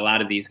that about a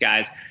lot of these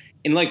guys.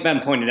 And like Ben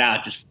pointed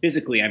out, just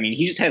physically, I mean,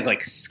 he just has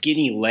like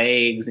skinny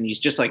legs, and he's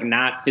just like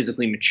not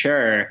physically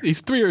mature.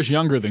 He's 3 years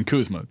younger than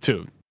Kuzma,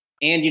 too.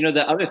 And, you know,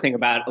 the other thing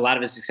about a lot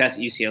of his success at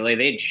UCLA,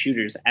 they had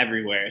shooters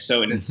everywhere.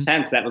 So in a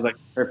sense, that was like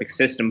the perfect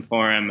system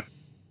for him.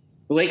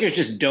 The Lakers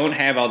just don't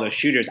have all those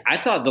shooters. I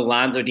thought the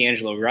Lonzo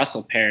D'Angelo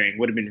Russell pairing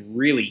would have been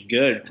really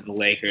good for the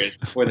Lakers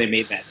before they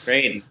made that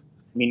trade.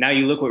 I mean, now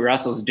you look what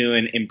Russell's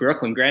doing in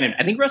Brooklyn. Granted,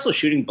 I think Russell's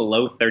shooting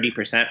below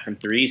 30% from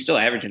three. He's still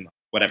averaging,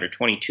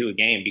 22 a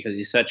game because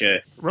he's such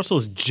a...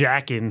 Russell's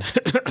jacking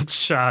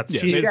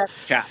shots.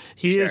 Yeah,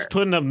 he is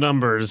putting up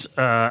numbers.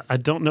 I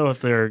don't know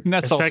if they're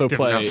Nets effective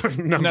also play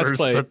numbers,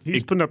 but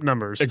he's putting up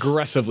numbers.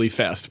 Aggressively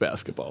fast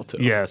basketball, too.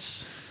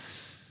 Yes.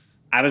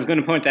 I was going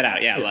to point that out,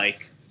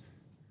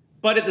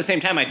 But at the same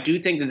time, I do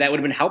think that would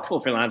have been helpful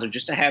for Lonzo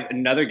just to have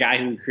another guy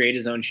who would create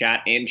his own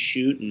shot and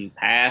shoot and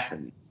pass.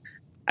 And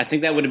I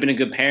think that would have been a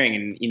good pairing.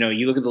 And, you know,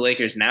 you look at the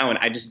Lakers now, and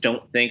I just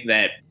don't think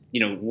that, you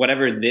know,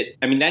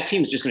 that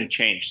team's just going to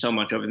change so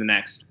much over the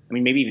next,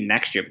 maybe even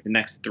next year, but the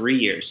next 3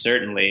 years,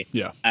 certainly.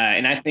 Yeah.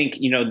 And I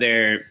think, you know,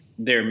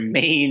 their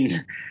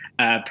main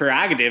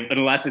prerogative,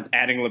 unless it's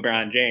adding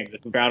LeBron James.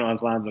 If LeBron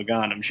wants Lonzo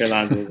gone, I'm sure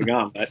Lonzo will be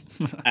gone. But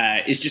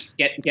it's just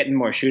getting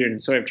more shooters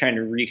and sort of trying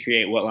to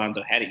recreate what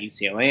Lonzo had at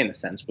UCLA in a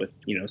sense with,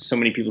 you know, so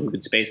many people who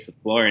could space the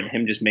floor and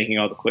him just making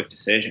all the quick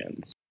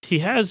decisions. He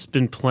has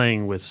been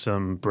playing with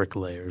some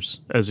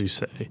bricklayers, as you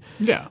say.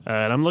 Yeah.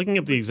 And I'm looking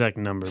up the exact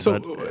number,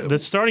 but the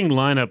starting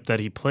lineup that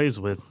he plays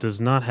with does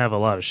not have a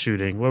lot of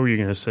shooting. What were you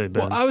going to say,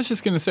 Ben? Well, I was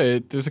just going to say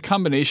there's a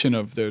combination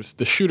of there's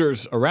the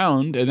shooters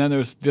around, and then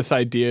there's this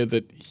idea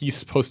that he's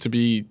supposed to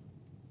be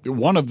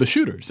one of the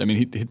shooters. I mean,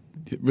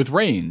 he with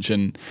range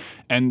and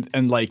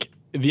like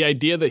the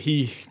idea that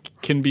he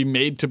can be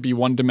made to be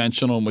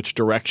one-dimensional in which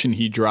direction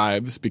he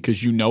drives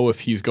because you know if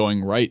he's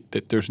going right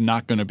that there's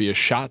not going to be a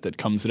shot that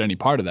comes at any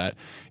part of that.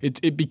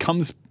 It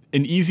becomes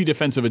an easy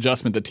defensive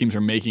adjustment that teams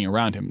are making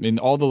around him. And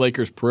all the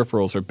Lakers'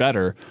 peripherals are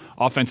better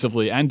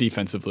offensively and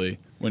defensively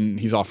when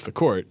he's off the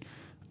court.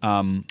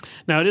 Now,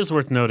 it is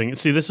worth noting.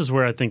 See, this is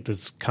where I think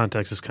this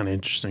context is kind of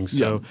interesting.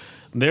 So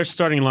their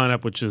starting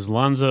lineup, which is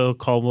Lonzo,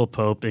 Caldwell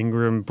Pope,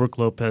 Ingram, Brook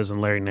Lopez,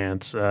 and Larry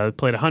Nance,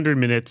 played 100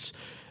 minutes.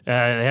 They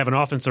have an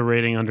offensive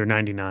rating under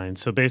 99.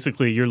 So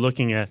basically, you're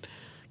looking at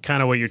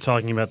kind of what you're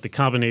talking about, the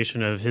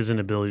combination of his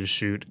inability to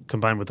shoot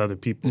combined with other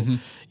people. Mm-hmm.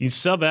 You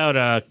sub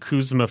out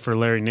Kuzma for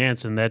Larry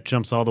Nance, and that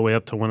jumps all the way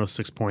up to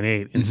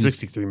 106.8 in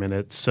 63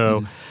 minutes.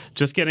 So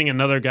just getting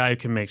another guy who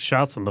can make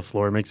shots on the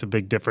floor makes a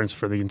big difference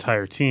for the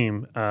entire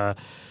team.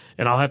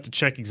 And I'll have to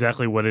check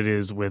exactly what it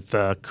is with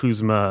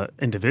Kuzma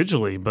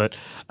individually. But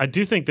I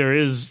do think there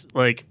is,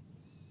 like,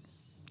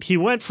 he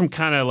went from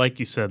kind of, like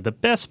you said, the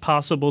best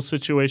possible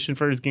situation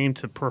for his game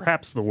to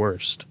perhaps the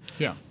worst.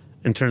 Yeah.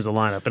 In terms of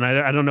lineup. And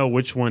I don't know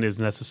which one is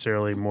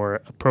necessarily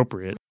more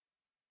appropriate.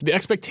 The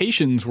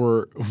expectations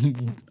were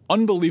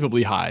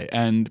unbelievably high.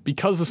 And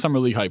because of Summer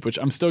League hype, which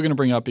I'm still going to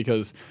bring up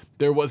because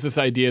there was this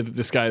idea that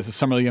this guy is a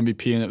Summer League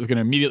MVP and it was going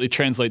to immediately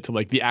translate to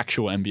like the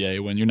actual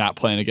NBA when you're not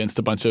playing against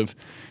a bunch of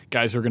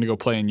guys who are going to go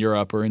play in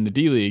Europe or in the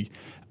D League.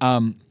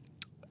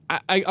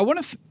 I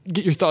want to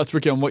get your thoughts,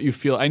 Ricky, on what you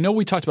feel. I know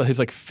we talked about his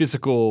like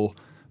physical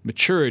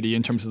maturity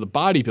in terms of the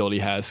body build he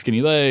has,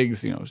 skinny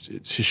legs, you know,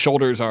 his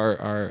shoulders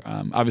are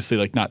obviously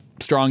like not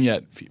strong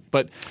yet,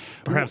 but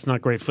perhaps not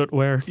great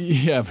footwear.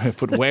 Yeah,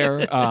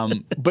 footwear.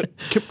 But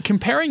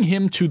comparing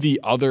him to the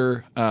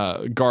other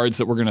guards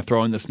that we're going to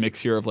throw in this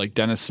mix here of like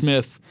Dennis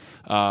Smith,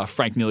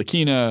 Frank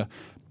Ntilikina,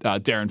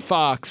 Darren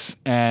Fox,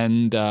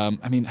 and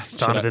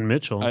Donovan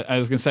Mitchell. I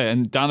was going to say,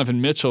 and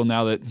Donovan Mitchell,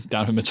 now that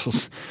Donovan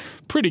Mitchell's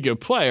a pretty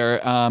good player.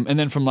 And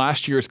then from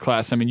last year's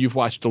class, I mean, you've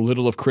watched a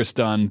little of Chris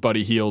Dunn,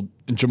 Buddy Hield,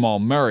 and Jamal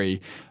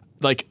Murray.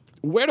 Like,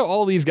 where do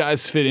all these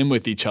guys fit in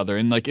with each other?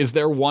 And, like, is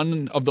there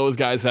one of those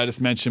guys that I just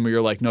mentioned where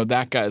you're like, no,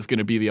 that guy's going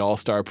to be the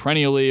all-star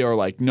perennially, or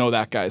like, no,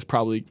 that guy's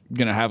probably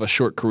going to have a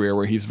short career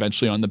where he's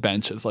eventually on the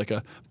bench as like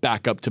a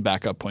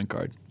backup-to-backup point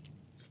guard?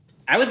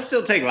 I would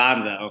still take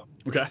Lonzo.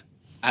 Okay.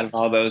 Out of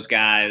all those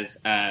guys.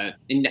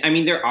 And I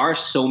mean, there are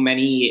so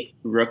many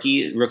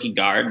rookie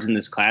guards in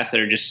this class that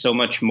are just so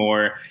much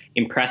more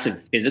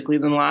impressive physically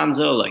than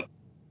Lonzo. Like,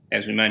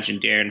 as we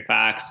mentioned, Darren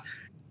Fox,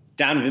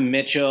 Donovan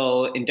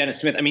Mitchell, and Dennis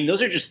Smith. I mean,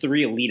 those are just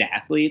three elite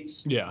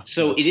athletes. Yeah.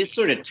 So it is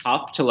sort of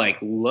tough to like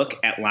look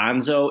at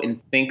Lonzo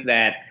and think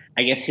that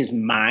I guess his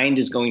mind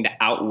is going to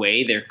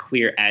outweigh their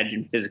clear edge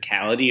and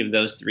physicality of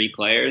those three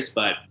players.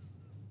 But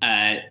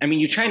I mean,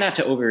 you try not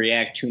to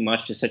overreact too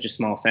much to such a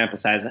small sample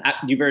size.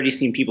 You've already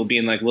seen people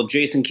being like, well,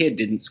 Jason Kidd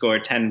didn't score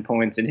 10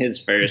 points in his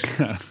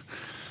first.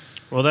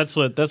 Well, that's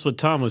what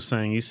Tom was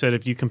saying. He said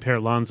if you compare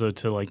Lonzo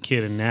to like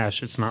Kidd and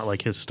Nash, it's not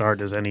like his start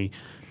is any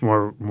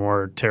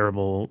more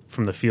terrible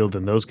from the field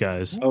than those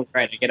guys. Oh,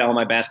 right. I get all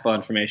my basketball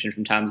information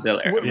from Tom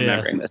Ziller. I'm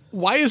remembering this.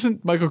 Why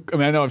isn't Michael? I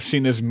mean, I know I've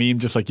seen this meme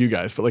just like you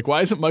guys, but like,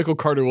 why isn't Michael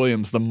Carter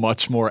Williams the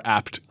much more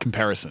apt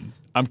comparison?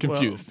 I'm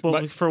confused.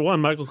 Well, for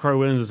one, Michael Carter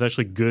Williams was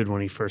actually good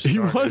when he first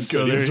started. He was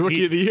good. He was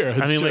Rookie of the Year.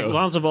 I mean, like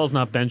Lonzo Ball's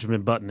not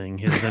Benjamin Buttoning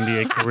his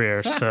NBA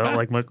career, so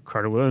like Michael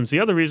Carter Williams. The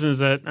other reason is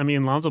that I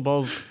mean, Lonzo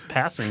Ball's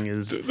passing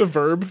is the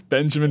verb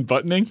Benjamin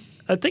Buttoning.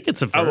 I think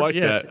it's a verb. I like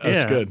that.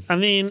 That's good. I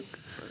mean,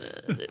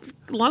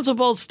 Lonzo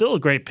Ball's still a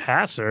great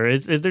passer.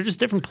 They're just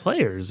different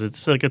players.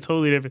 It's like a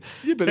totally different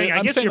thing.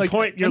 I guess your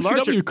point. Your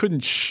NCW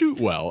couldn't shoot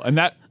well, and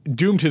that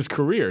doomed his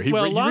career.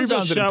 Lonzo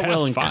rebounded shot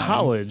well in fine.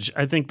 college.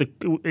 I think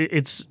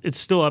it's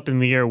still up in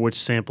the air which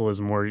sample is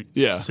more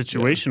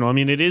situational. I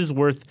mean, it is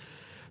worth.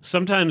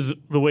 Sometimes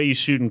the way you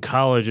shoot in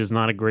college is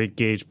not a great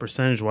gauge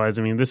percentage-wise.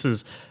 I mean, this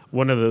is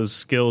one of those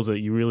skills that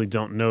you really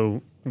don't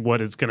know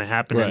what is going to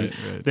happen. Right.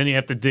 Then you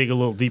have to dig a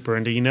little deeper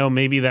into,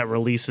 maybe that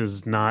release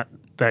is not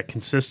that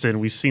consistent.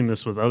 We've seen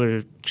this with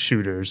other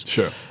shooters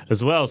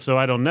as well, so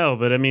I don't know.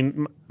 But, I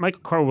mean, Michael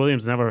Carter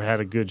Williams never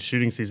had a good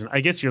shooting season. I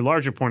guess your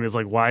larger point is,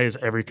 like, why is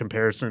every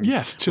comparison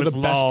to the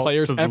best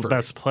players to ever? the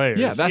best players?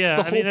 Yeah,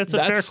 I mean, that's a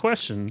fair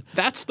question.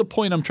 That's the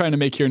point I'm trying to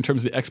make here in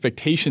terms of the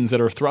expectations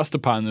that are thrust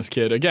upon this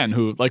kid. Again,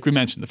 who, like we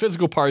mentioned, the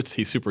physical parts,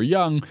 he's super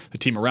young. The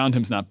team around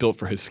him's not built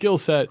for his skill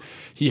set.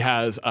 He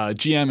has a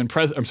GM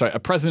and a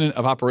president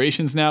of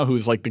operations now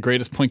who's like the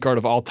greatest point guard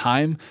of all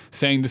time,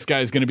 saying this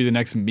guy is going to be the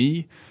next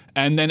me.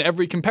 And then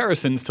every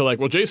comparison's to like,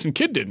 well, Jason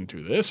Kidd didn't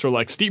do this, or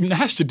like Steve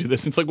Nash did do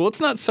this. It's like, well, let's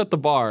not set the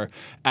bar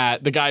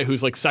at the guy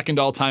who's like second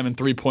all time in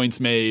 3 points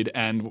made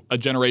and a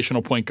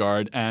generational point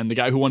guard, and the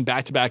guy who won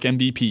back-to-back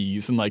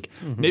MVPs. And like,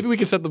 maybe we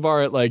can set the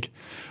bar at like,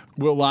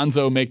 will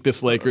Lonzo make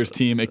this Lakers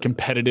team a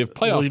competitive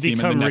playoff team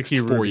in the next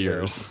 4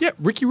 years? Yeah,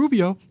 Ricky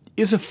Rubio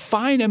is a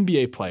fine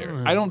NBA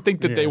player. I don't think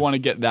that they want to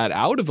get that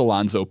out of the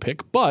Lonzo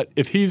pick, but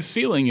if his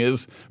ceiling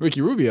is Ricky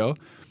Rubio,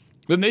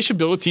 then they should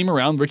build a team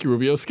around Ricky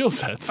Rubio's skill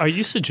sets. Are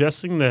you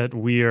suggesting that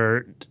we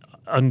are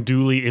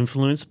unduly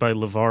influenced by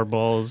LeVar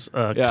Ball's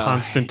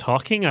constant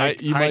talking?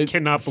 I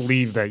cannot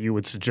believe that you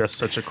would suggest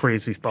such a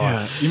crazy thought.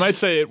 Yeah, you might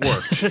say it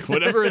worked.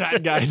 Whatever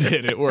that guy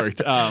did, it worked.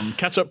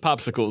 Ketchup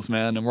popsicles,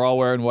 man, and we're all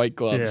wearing white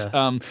gloves.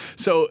 Yeah.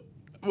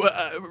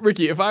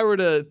 Ricky, if I were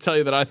to tell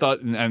you that I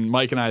thought, and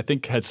Mike and I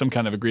think had some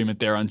kind of agreement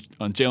there on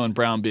Jaylen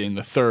Brown being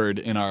the third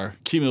in our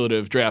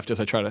cumulative draft as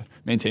I try to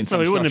maintain some structure.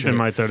 Well, he wouldn't have been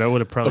my third. I would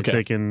have probably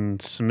taken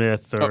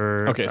Smith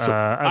or... okay, so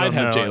I'd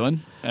have Jaylen.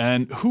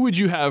 And who would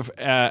you have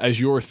as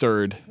your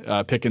third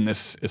pick in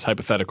this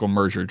hypothetical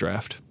merger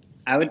draft?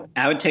 I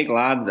would take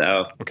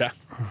Lonzo. Okay.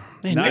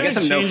 Man, I guess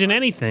I'm changing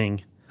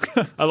anything.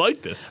 I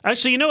like this.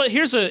 Actually, you know what?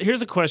 Here's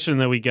a question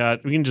that we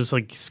got. We can just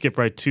like skip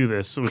right to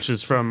this, which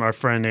is from our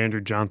friend Andrew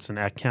Johnson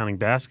at Counting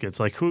Baskets.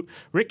 Like,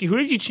 Ricky, who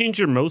have you changed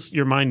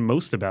your mind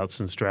most about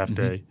since draft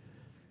day?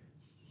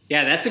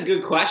 Yeah, that's a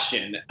good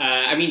question.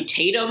 I mean,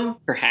 Tatum,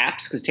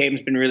 perhaps, because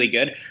Tatum's been really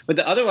good. But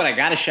the other one, I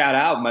got to shout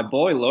out my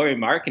boy Lauri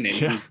Markkanen.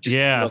 He's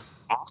just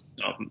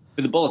awesome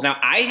for the Bulls. Now,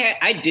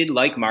 I did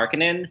like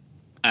Markkanen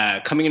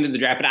coming into the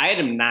draft, but I had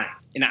him 9.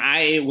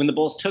 And when the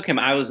Bulls took him,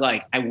 I was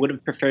like, I would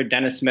have preferred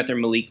Dennis Smith or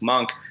Malik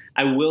Monk.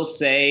 I will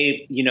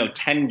say,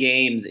 10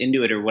 games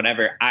into it or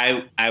whatever,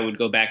 I would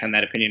go back on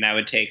that opinion. I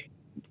would take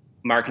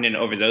Markkanen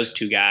over those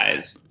two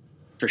guys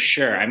for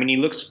sure. I mean, he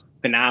looks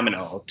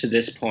phenomenal to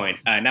this point.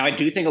 Now, I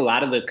do think a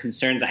lot of the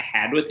concerns I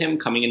had with him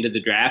coming into the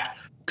draft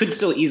could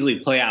still easily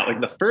play out.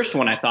 Like the first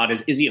one I thought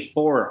is he a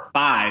 4 or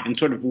 5? And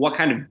sort of what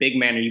kind of big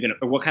man are you going to,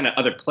 or what kind of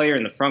other player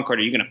in the front court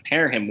are you going to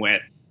pair him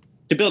with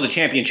to build a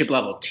championship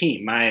level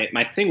team?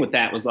 My thing with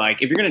that was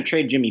like, if you're going to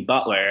trade Jimmy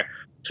Butler,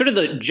 sort of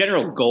the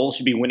general goal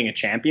should be winning a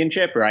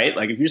championship, right?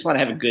 Like if you just want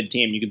to have a good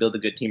team, you can build a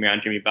good team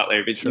around Jimmy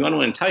Butler. If you want to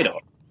win a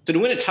title. So to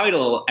win a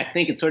title, I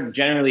think it's sort of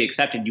generally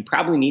accepted. You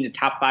probably need a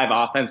top 5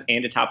 offense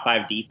and a top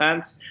 5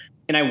 defense.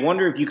 And I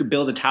wonder if you could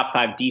build a top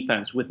 5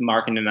 defense with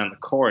Markkanen on the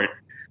court.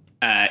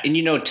 And,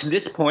 to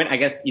this point, I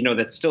guess,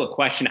 that's still a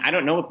question. I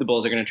don't know if the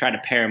Bulls are going to try to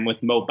pair him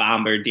with Mo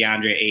Bamba,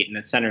 DeAndre Ayton,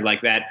 a center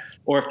like that,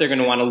 or if they're going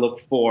to want to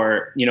look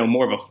for,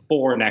 more of a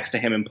 4 next to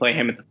him and play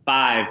him at the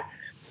 5.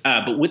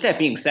 But with that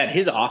being said,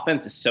 his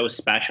offense is so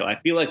special. I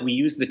feel like we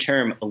use the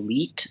term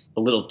elite a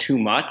little too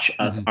much,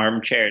 us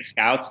armchair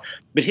scouts,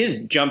 but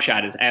his jump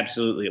shot is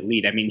absolutely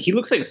elite. I mean, he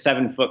looks like a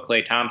 7-foot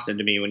Klay Thompson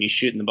to me when he's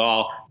shooting the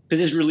ball because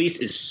his release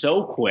is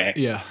so quick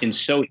and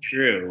so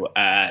true.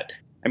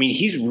 I mean,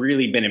 he's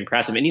really been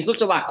impressive, and he's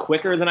looked a lot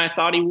quicker than I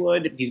thought he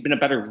would. He's been a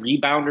better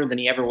rebounder than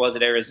he ever was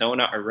at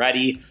Arizona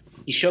already.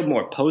 He showed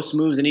more post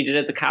moves than he did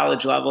at the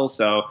college level.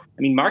 So, I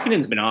mean,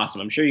 Markkanen's been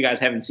awesome. I'm sure you guys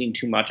haven't seen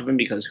too much of him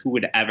because who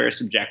would ever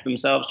subject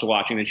themselves to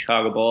watching the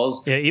Chicago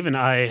Bulls? Yeah, even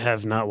I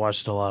have not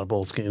watched a lot of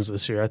Bulls games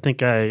this year. I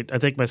think my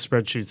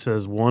spreadsheet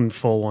says one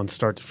full one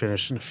start to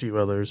finish and a few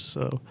others.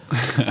 So,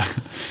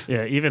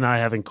 yeah, even I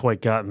haven't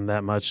quite gotten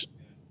that much.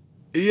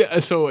 Yeah,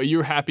 so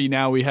you're happy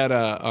now. We had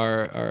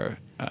our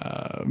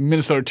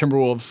Minnesota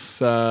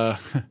Timberwolves.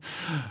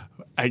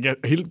 I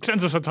get he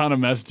sends us a ton of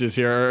messages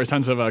here, or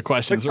tons of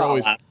questions.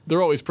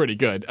 They're always pretty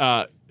good.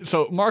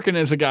 So Markkanen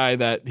is a guy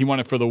that he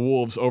wanted for the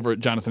Wolves over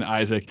Jonathan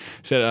Isaac.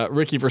 Said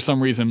Ricky for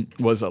some reason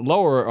was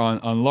lower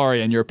on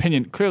Lauri, and your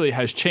opinion clearly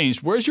has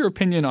changed. Where's your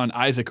opinion on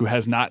Isaac, who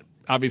has not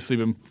obviously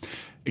been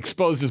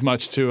exposed as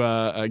much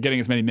to getting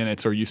as many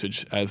minutes or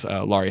usage as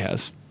Lauri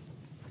has?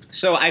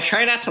 So I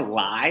try not to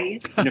lie.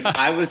 And if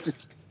I was to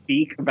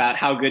speak about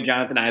how good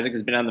Jonathan Isaac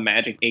has been on the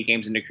Magic 8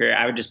 games into career,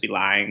 I would just be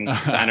lying.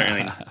 I don't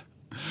really know.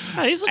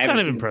 He's kind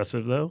of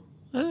impressive, though.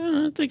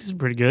 I think he's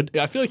pretty good.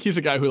 Yeah, I feel like he's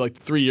a guy who, like,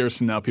 3 years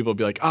from now, people will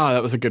be like,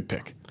 that was a good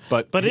pick.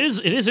 But it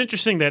is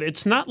interesting that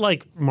it's not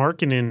like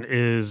Markkanen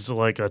is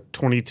like a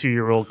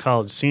 22-year-old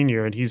college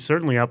senior, and he's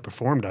certainly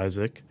outperformed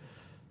Isaac.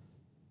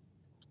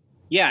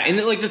 Yeah, and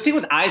like the thing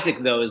with Isaac,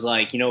 though, is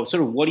like, sort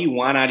of what do you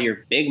want out of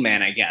your big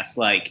man, I guess?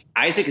 Like,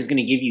 Isaac is going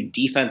to give you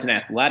defense and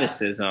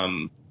athleticism,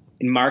 and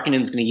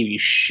Markkanen's going to give you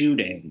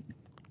shooting.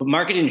 But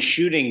Markkanen's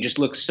shooting just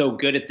looks so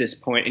good at this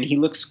point, and he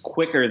looks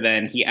quicker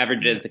than he ever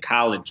did at the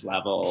college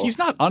level. He's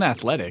not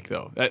unathletic,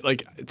 though.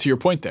 Like, to your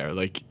point there,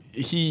 like,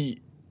 he's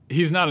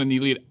not an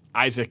elite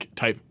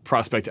Isaac-type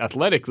prospect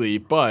athletically,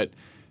 but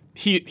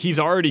he's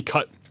already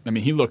cut. I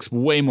mean, he looks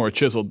way more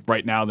chiseled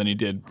right now than he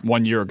did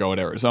 1 year ago at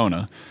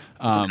Arizona.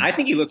 I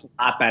think he looks a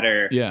lot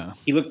better. Yeah.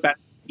 He looked better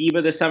with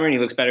FIBA this summer, and he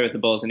looks better with the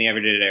Bulls than he ever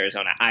did at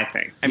Arizona, I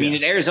think. I mean,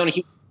 at Arizona,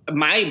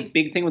 my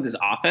big thing with his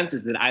offense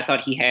is that I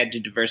thought he had to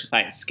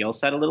diversify his skill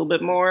set a little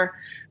bit more.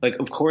 Like,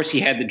 of course, he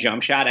had the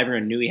jump shot.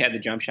 Everyone knew he had the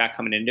jump shot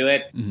coming into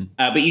it. Mm-hmm.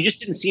 But you just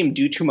didn't see him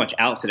do too much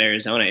else at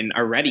Arizona. And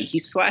already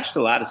he's flashed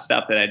a lot of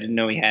stuff that I didn't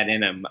know he had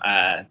in him,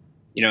 at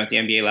the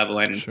NBA level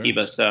and in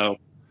FIBA. So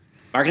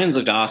Markkanen's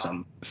looked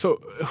awesome. So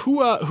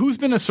who's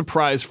been a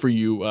surprise for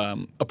you,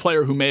 a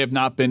player who may have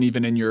not been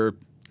even in your,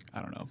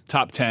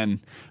 top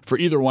 10 for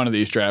either one of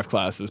these draft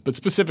classes, but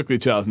specifically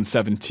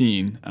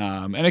 2017.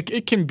 And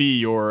it can be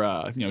your,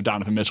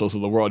 Donovan Mitchells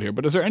of the world here.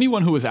 But is there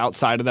anyone who is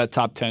outside of that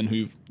top 10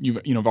 who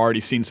you've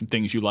already seen some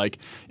things you like?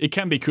 It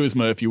can be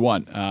Kuzma if you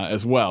want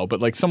as well. But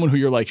like someone who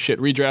you're like,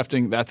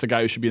 redrafting, that's a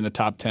guy who should be in the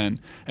top 10.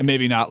 And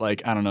maybe not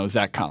like,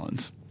 Zach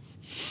Collins.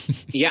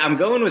 Yeah, I'm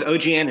going with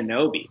OG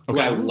Anunoby, who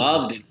I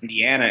loved in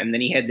Indiana. And then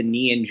he had the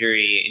knee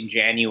injury in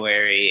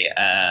January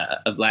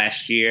of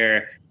last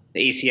year.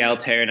 The ACL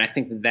tear, and I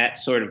think that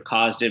sort of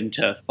caused him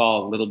to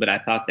fall a little bit. I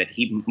thought that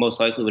he most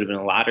likely would have been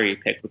a lottery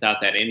pick without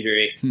that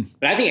injury.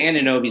 But I think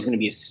Anunoby's going to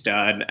be a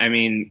stud. I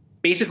mean,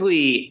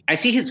 basically, I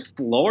see his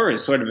floor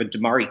as sort of a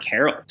DeMarre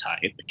Carroll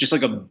type, just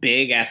like a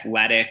big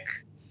athletic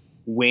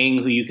wing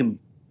who you can,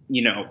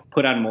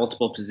 put on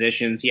multiple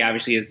positions. He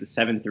obviously has the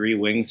 7'3"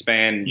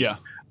 wingspan. Yeah.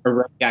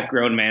 Got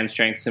grown man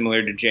strength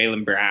similar to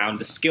Jaylen Brown.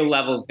 The skill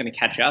level is going to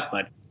catch up,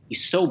 but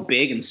he's so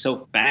big and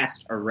so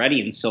fast already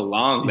and so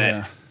long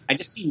that I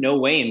just see no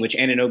way in which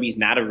Anunoby's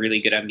not a really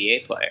good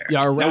NBA player.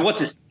 Yeah, now, what's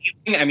his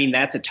ceiling? I mean,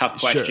 that's a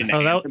tough question.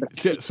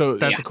 Sure. So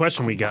that's a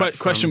question we got.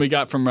 Question we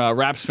got from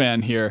Raps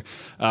fan here,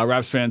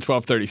 Raps fan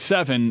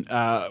 1237.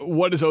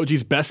 What is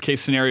OG's best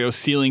case scenario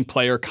ceiling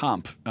player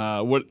comp?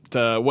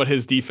 What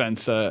his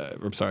defense?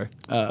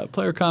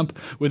 Player comp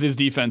with his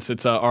defense.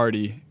 It's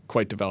already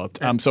quite developed.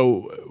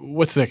 So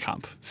what's the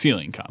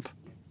ceiling comp?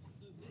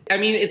 I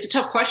mean, it's a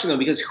tough question, though,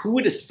 because who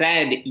would have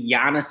said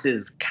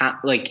Giannis's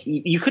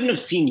you couldn't have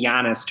seen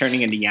Giannis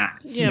turning into Giannis.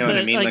 Yeah, what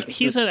I mean?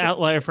 He's an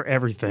outlier for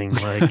everything.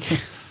 Like,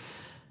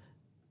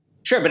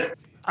 sure, but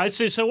I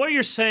say so. What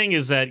you're saying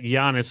is that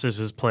Giannis is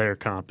his player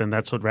comp, and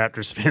that's what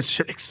Raptors fans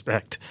should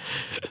expect.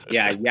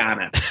 Yeah,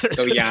 Giannis.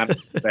 So Giannis.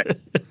 But,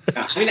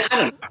 I mean,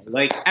 I don't know.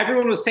 Like,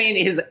 everyone was saying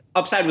his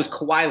upside was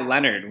Kawhi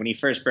Leonard when he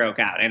first broke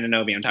out.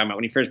 Anunoby, I'm talking about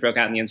when he first broke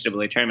out in the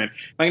NCAA tournament.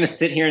 Am I going to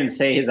sit here and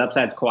say his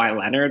upside's Kawhi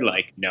Leonard?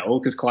 Like, no,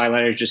 because Kawhi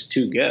Leonard's just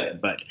too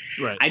good. But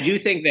I do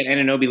think that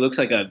Anunoby looks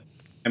like a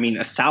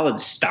solid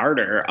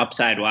starter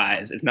upside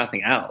wise, if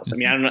nothing else. I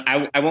mean, I don't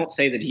know. I won't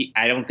say that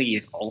I don't think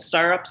he's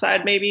all-star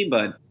upside maybe,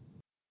 but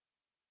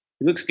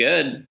he looks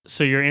good.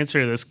 So your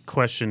answer to this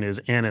question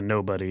is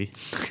Nobody.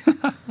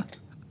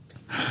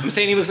 I'm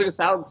saying he looks like a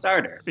solid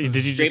starter. Did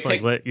you just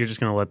you're just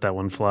going to let that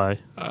one fly?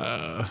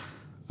 I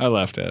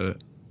laughed at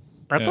it.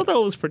 I thought that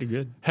was pretty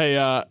good. Hey,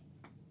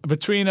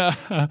 between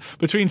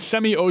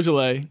Semi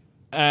Ojeleye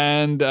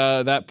and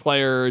that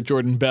player,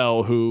 Jordan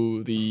Bell,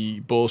 who the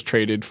Bulls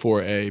traded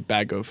for a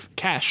bag of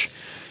cash.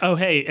 Oh,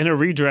 hey, in a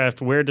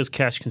redraft, where does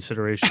cash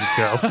considerations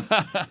go?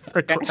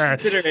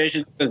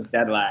 Considerations goes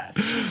dead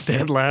last.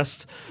 Dead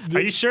last.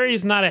 Are you sure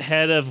he's not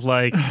ahead of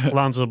like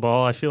Lonzo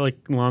Ball? I feel like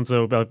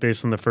Lonzo,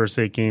 based on the first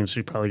 8 games,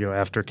 should probably go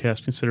after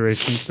cash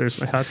considerations. There's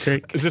my hot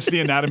take. Is this the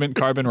inanimate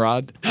carbon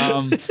rod?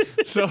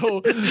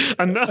 So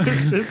another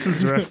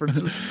Simpsons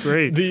reference is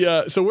great.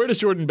 So where does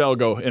Jordan Bell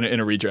go in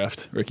a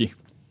redraft, Ricky?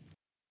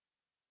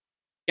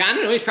 Yeah, I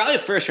don't know. He's probably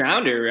a first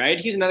rounder, right?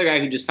 He's another guy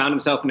who just found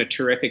himself in a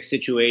terrific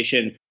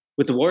situation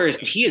with the Warriors.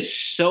 But he is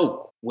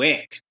so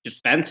quick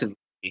defensively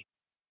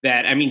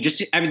that,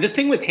 the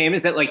thing with him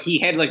is that like he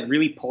had like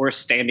really poor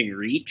standing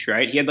reach,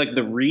 right? He had like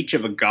the reach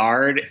of a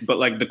guard, but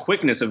like the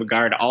quickness of a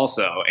guard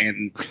also,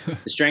 and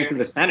the strength of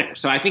a center.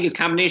 So I think his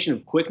combination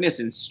of quickness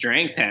and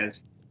strength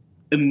has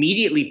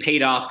immediately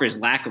paid off for his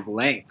lack of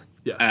length.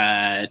 Yes.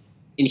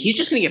 And he's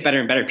just going to get better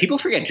and better. People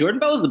forget Jordan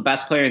Bell was the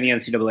best player in the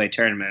NCAA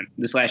tournament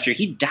this last year.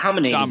 He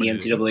dominated the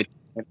NCAA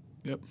tournament.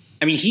 Yep.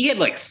 I mean, he had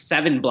like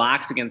 7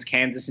 blocks against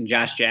Kansas and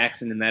Josh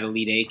Jackson in that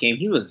Elite 8 game.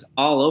 He was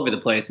all over the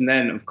place. And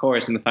then, of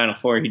course, in the Final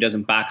Four, he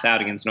doesn't box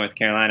out against North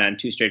Carolina on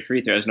 2 straight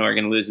free throws, and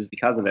Oregon loses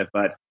because of it.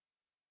 But,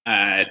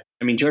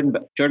 Jordan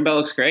Bell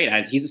looks great.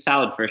 He's a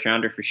solid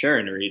first-rounder for sure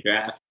in a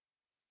redraft.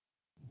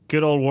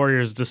 Good old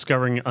Warriors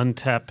discovering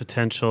untapped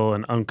potential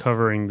and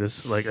uncovering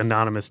this like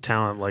anonymous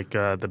talent, like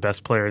the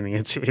best player in the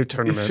NCAA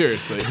tournament.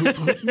 Seriously,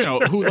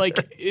 who like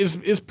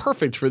is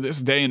perfect for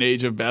this day and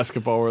age of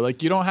basketball, where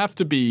like you don't have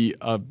to be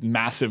a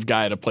massive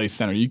guy to play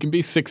center. You can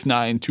be 6'9",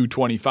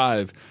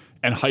 225,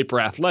 and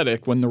hyper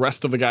athletic when the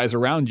rest of the guys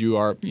around you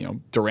are,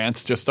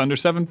 Durant's just under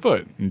 7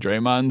 foot, and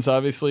Draymond's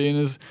obviously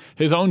in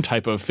his own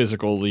type of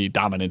physically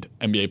dominant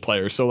NBA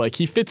player. So like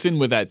he fits in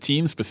with that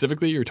team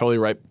specifically. You're totally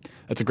right.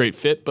 That's a great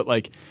fit, but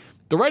like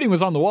the writing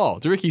was on the wall.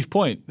 To Ricky's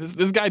point,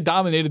 this guy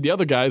dominated the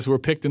other guys who were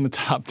picked in the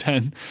top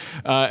 10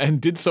 and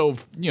did so,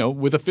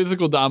 with a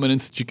physical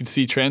dominance that you could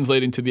see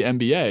translate into the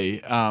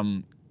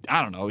NBA.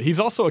 I don't know. He's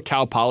also a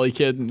Cal Poly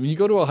kid. When you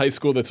go to a high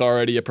school that's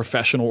already a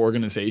professional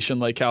organization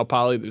like Cal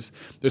Poly,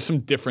 there's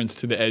some difference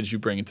to the edge you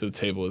bring into the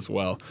table as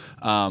well.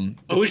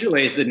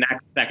 Ojale is the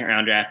next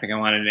second-round draft pick I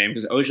wanted to name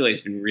because Ojale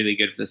has been really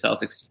good for the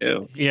Celtics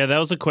too. Yeah, that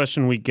was a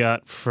question we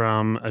got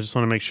from. I just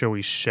want to make sure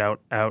we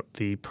shout out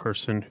the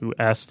person who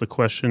asked the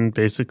question.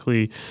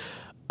 Basically,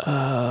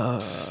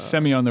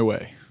 Semi on their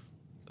way.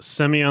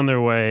 Semi on their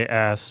way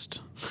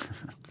asked.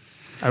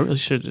 I really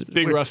should.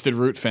 Big Rusted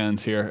Root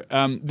fans here.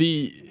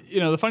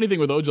 The funny thing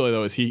with Ojale,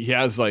 though, is he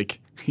has like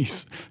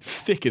he's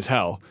thick as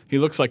hell. He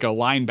looks like a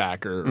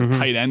linebacker or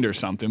tight end or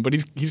something, but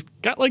he's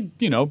got like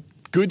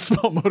good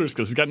small motor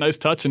skills. He's got nice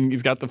touch and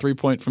he's got the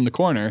 3-point from the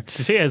corner. Does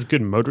he say he has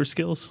good motor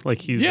skills? Like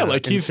he's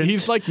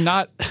he's like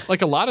not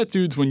like a lot of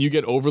dudes when you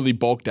get overly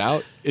bulked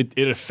out, it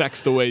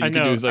affects the way you can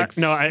do like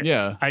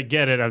I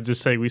get it. I'm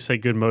just saying we say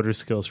good motor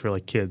skills for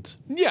like kids.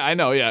 Yeah, I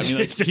know. Yeah, I mean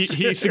like,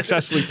 he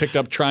successfully picked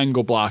up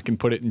triangle block and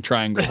put it in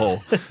triangle hole,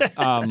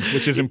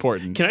 which is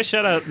important. Can I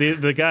shout out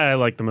the guy I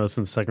like the most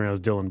in the second round is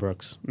Dylan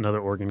Brooks, another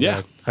Oregon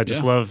guy. I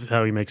just love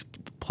how he makes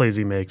plays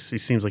he makes. He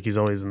seems like he's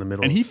always in the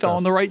middle. And he fell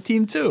on the right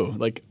team too,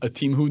 like a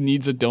team who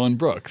needs a Dylan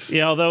Brooks.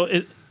 Yeah, although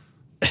it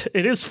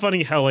is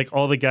funny how like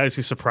all the guys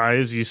who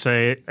surprise you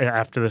say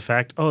after the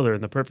fact, oh, they're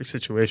in the perfect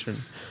situation.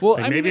 Well,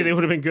 like, maybe they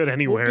would have been good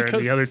anywhere,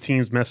 and the other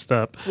teams messed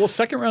up. Well,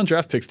 second round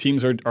draft picks,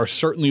 teams are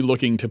certainly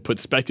looking to put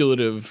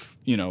speculative,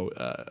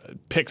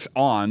 picks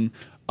on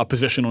a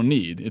positional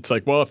need. It's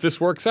like, well, if this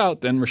works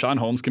out, then Rashawn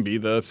Holmes can be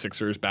the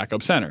Sixers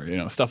backup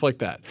center, stuff like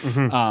that.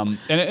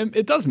 And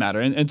it does matter.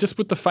 And just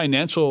with the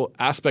financial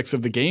aspects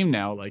of the game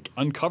now, like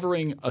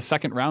uncovering a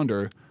second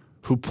rounder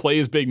who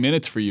plays big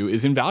minutes for you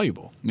is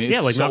invaluable. I mean,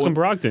 Malcolm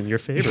Brogdon, your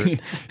favorite.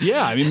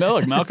 Yeah, I mean,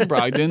 look, Malcolm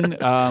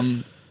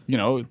Brogdon,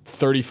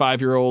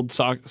 35-year-old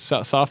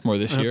sophomore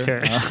this year.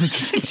 Okay. I'm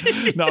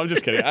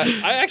just kidding.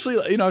 I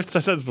actually, I've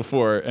said this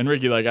before, and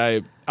Ricky, like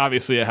I have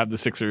the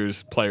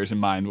Sixers players in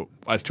mind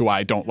as to why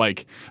I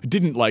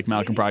didn't like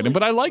Malcolm Brogdon,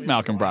 but I like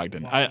Malcolm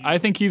Brogdon. I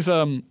think he's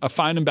a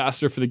fine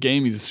ambassador for the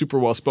game. He's a super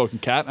well-spoken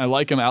cat, and I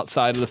like him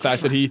outside of the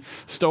fact that he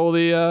stole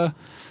the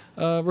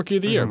Rookie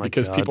of the Year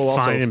because people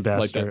also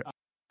like that.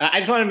 I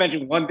just want to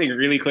mention one thing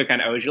really quick on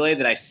Ojale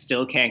that I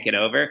still can't get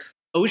over.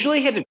 Ojale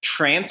had to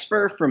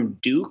transfer from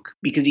Duke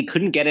because he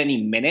couldn't get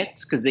any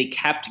minutes because they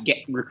kept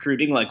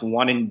recruiting like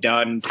one and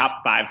done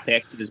top 5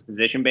 picks at his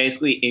position,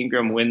 basically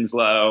Ingram,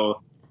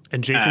 Winslow,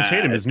 and Jason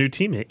Tatum, his new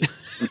teammate.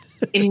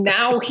 And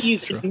now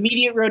he's an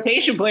immediate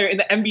rotation player in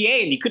the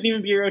NBA, and he couldn't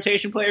even be a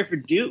rotation player for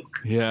Duke.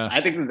 Yeah,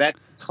 I think that's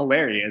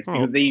hilarious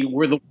because they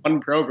were the one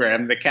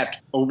program that kept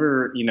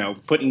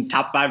putting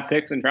top 5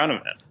 picks in front of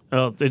him.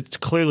 Well, it's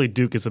clearly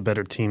Duke is a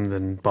better team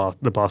than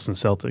the Boston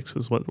Celtics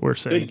is what we're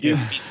saying.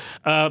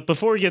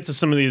 Before we get to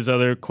some of these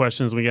other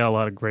questions, we got a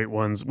lot of great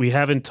ones. We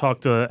haven't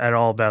talked at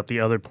all about the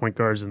other point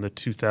guards in the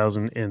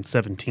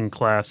 2017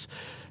 class.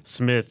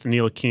 Smith,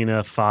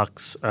 Ntilikina,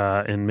 Fox,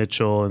 and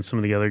Mitchell, and some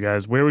of the other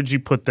guys. Where would you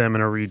put them in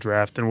a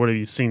redraft, and what have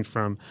you seen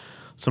from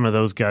some of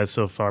those guys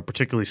so far,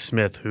 particularly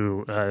Smith,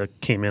 who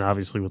came in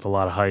obviously with a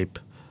lot of hype.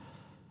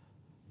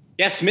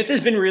 Yeah, Smith has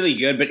been really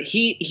good, but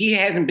he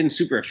hasn't been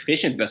super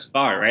efficient thus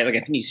far, right? Like, I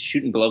think he's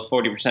shooting below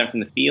 40% from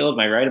the field. Am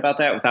I right about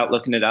that without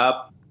looking it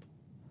up?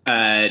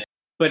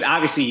 But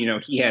obviously,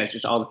 he has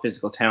just all the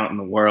physical talent in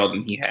the world,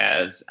 and he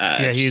has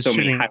he's so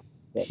shooting. many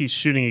He's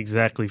shooting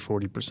exactly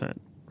 40%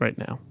 right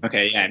now.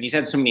 Okay, yeah, and he's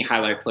had so many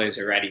highlight plays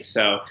already.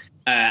 So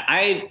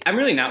I'm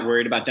really not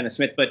worried about Dennis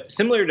Smith, but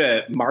similar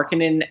to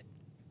Markkanen,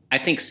 I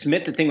think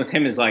Smith, the thing with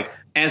him is like,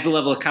 as the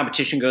level of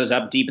competition goes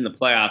up deep in the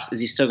playoffs, is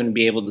he still going to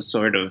be able to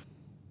sort of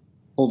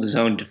hold his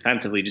own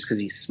defensively just because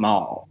he's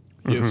small?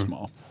 He is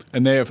small.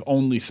 And they have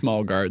only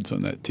small guards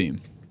on that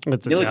team.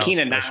 It's a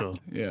Ntilikina special.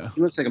 Yeah.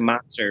 He looks like a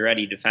monster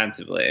already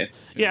defensively.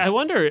 Yeah, I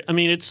wonder. I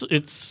mean,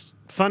 it's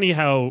funny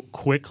how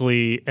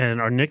quickly, and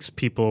our Knicks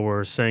people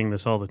were saying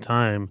this all the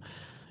time,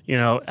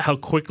 how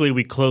quickly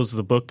we closed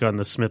the book on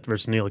the Smith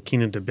versus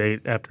Ntilikina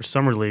debate after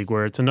Summer League,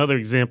 where it's another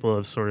example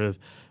of sort of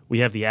we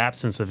have the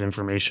absence of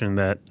information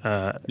that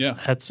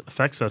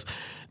affects us.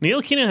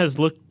 Ntilikina has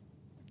looked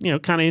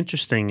kind of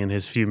interesting in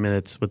his few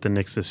minutes with the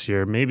Knicks this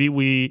year.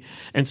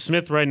 And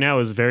Smith right now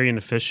is very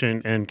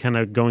inefficient and kind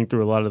of going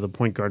through a lot of the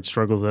point guard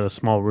struggles that a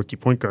small rookie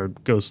point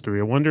guard goes through.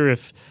 I wonder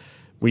if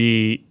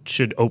we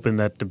should open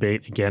that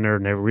debate again,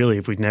 or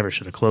if we never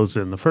should have closed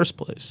it in the first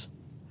place.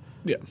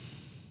 Yeah.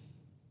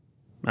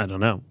 I don't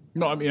know.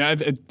 No, I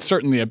mean,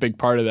 certainly a big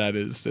part of that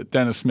is that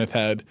Dennis Smith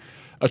had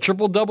a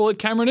triple-double at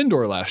Cameron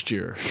Indoor last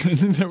year.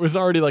 There was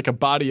already like a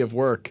body of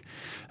work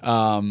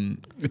to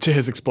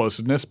his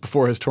explosiveness.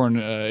 Before his torn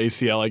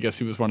ACL, I guess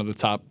he was one of the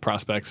top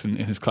prospects in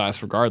his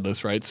class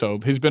regardless, right? So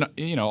he's been,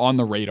 on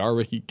the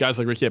radar. Guys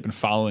like Ricky have been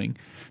following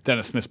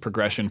Dennis Smith's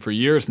progression for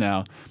years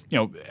now.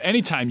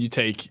 Anytime you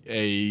take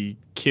a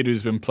kid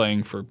who's been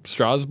playing for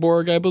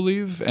Strasbourg, I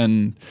believe,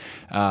 and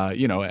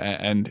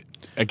and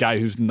a guy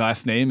whose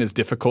last name is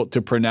difficult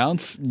to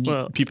pronounce,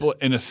 people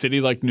in a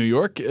city like New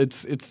York,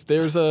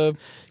 there's a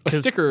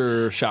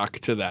sticker shock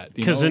to that.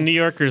 Because the New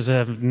Yorkers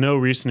have no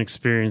recent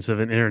experience of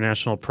an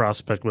international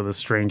prospect with a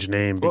strange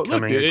name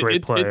becoming a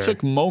great player. It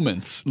took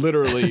moments,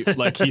 literally,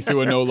 like he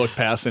threw a no-look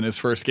pass in his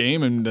first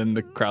game, and then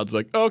the crowd's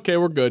like, okay,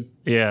 we're good.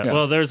 Yeah,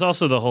 well, there's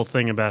also the whole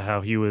thing about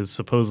how he was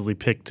supposedly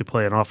picked to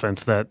play an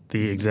offense that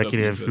the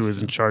executive who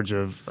was in charge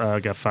of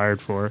got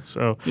fired for.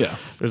 So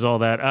there's all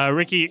that.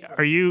 Ricky,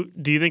 do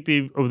you think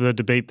the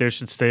debate there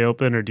should stay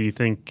open, or do you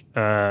think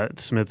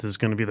Smith is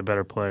going to be the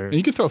better player? And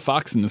you could throw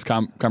Fox in this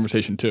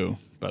conversation too,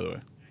 by the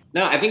way.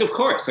 No, I think, of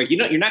course. Like,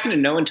 you're not going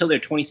to know until they're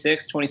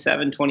 26,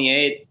 27,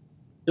 28.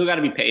 Still got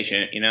to be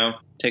patient,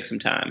 Take some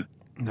time.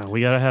 No,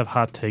 we got to have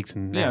hot takes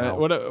now. Yeah,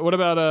 what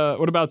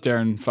about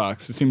Darren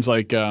Fox? It seems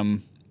like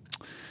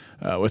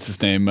what's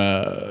his name?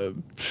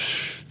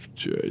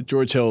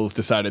 George Hill's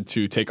decided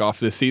to take off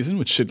this season,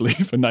 which should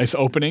leave a nice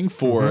opening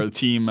for a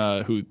team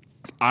who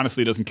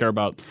honestly doesn't care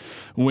about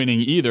winning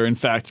either. In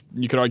fact,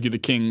 you could argue the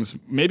Kings,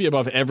 maybe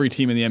above every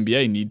team in the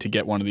NBA, need to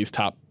get one of these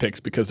top picks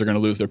because they're going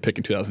to lose their pick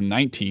in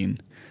 2019.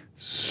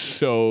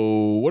 So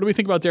what do we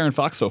think about Darren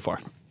Fox so far?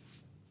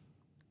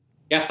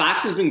 Yeah,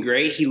 Fox has been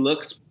great. He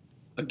looks,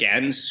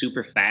 again,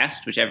 super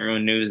fast, which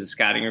everyone knew was the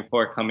scouting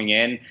report coming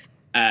in.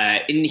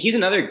 And he's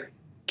another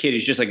kid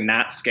who's just like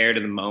not scared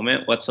of the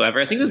moment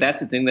whatsoever. I think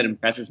that's the thing that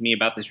impresses me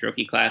about this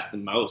rookie class the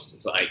most.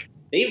 Is like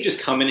they've just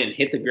come in and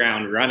hit the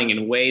ground running in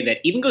a way that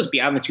even goes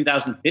beyond the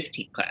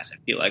 2015 class, I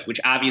feel like,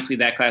 which obviously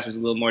that class was a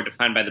little more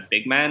defined by the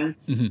big men.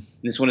 Mm-hmm.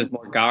 This one is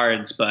more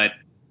guards, but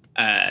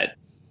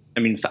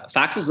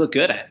Fox has looked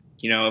good at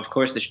it. Of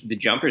course, the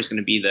jumper is going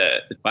to be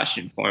the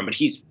question for him, but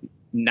he's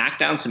knocked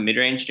down some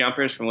mid-range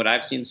jumpers from what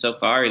I've seen so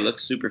far. He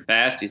looks super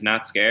fast. He's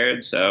not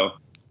scared, so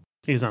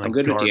he's on a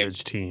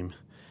garbage team.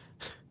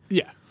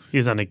 Yeah.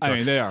 He's on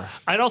they are.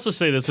 I'd also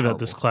say this about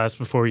this class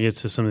before we get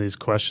to some of these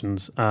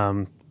questions.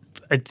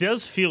 It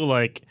does feel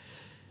like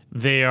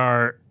they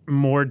are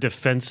more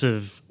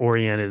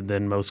defensive-oriented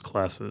than most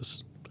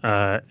classes.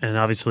 And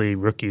obviously,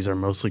 rookies are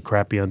mostly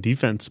crappy on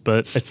defense,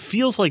 but it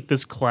feels like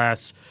this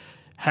class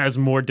has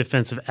more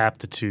defensive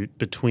aptitude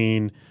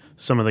between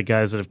some of the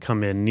guys that have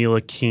come in: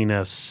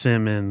 Ntilikina,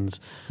 Simmons,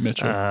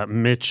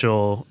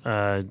 Mitchell,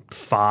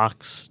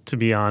 Fox, to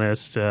be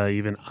honest,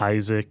 even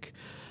Isaac.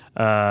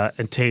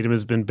 And Tatum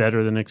has been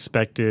better than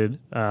expected.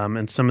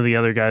 And some of the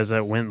other guys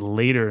that went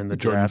later in the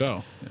draft.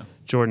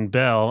 Jordan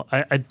Bell.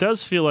 It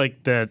does feel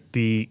like that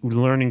the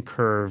learning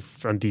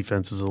curve on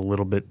defense is a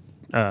little bit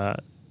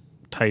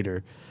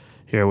tighter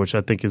here, which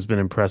I think has been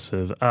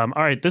impressive. All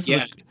right, this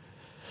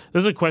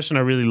is a question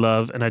I really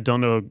love, and I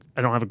don't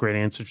have a great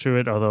answer to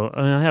it, although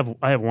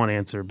I have one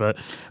answer. But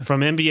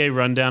from NBA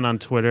Rundown on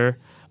Twitter,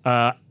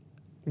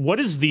 what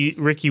is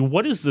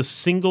the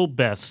single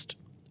best,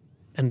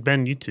 and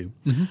Ben, you too,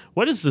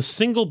 what is the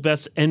single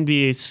best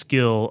NBA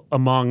skill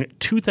among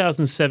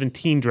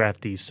 2017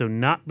 draftees, so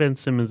not Ben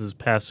Simmons'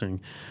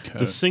 passing,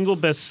 the single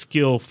best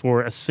skill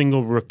for a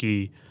single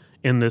rookie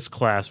in this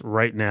class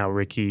right now,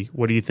 Ricky?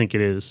 What do you think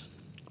it is?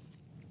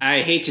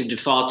 I hate to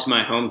default to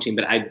my home team,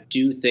 but I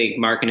do think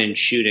Markkanen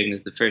shooting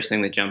is the first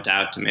thing that jumped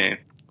out to me.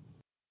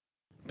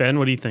 Ben,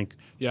 what do you think?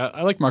 Yeah,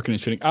 I like marketing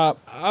shooting.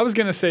 I was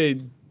gonna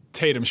say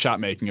Tatum's shot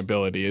making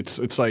ability.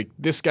 It's like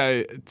this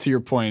guy, to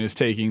your point, is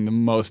taking the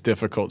most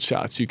difficult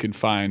shots you can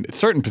find at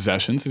certain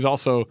possessions. He's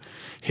also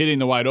hitting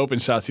the wide open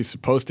shots he's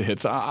supposed to hit.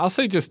 So I'll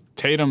say just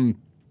Tatum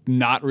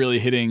not really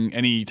hitting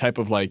any type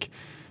of like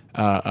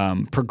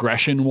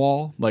progression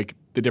wall, like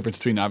the difference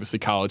between obviously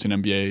college and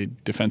NBA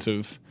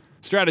defensive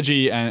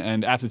strategy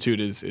and aptitude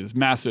is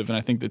massive. And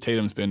I think that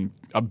Tatum's been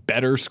a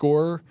better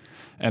scorer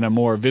and a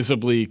more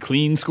visibly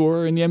clean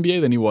scorer in the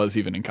NBA than he was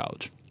even in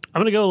college.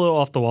 I'm going to go a little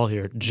off the wall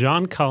here.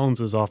 John Collins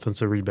is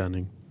offensive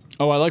rebounding.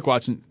 Oh, I like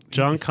watching.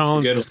 John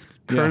Collins has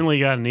currently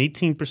got an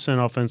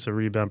 18% offensive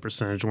rebound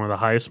percentage, one of the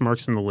highest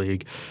marks in the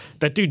league.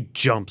 That dude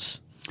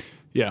jumps.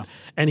 Yeah.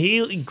 And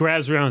he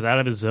grabs rebounds out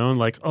of his zone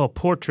like, oh,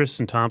 poor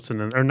Tristan Thompson.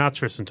 Or not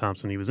Tristan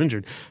Thompson, he was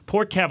injured.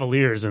 Poor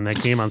Cavaliers in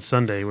that game on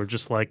Sunday were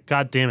just like,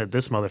 God damn it,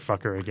 this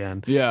motherfucker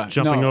again. Yeah.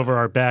 Jumping over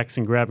our backs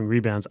and grabbing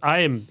rebounds.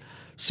 I am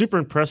super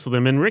impressed with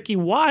him. And Ricky,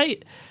 why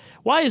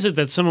is it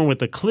that someone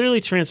with a clearly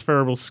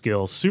transferable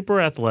skill, super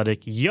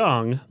athletic,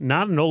 young,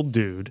 not an old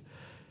dude,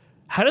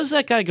 how does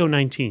that guy go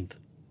 19th?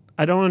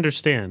 I don't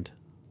understand.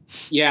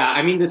 Yeah,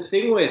 I mean, the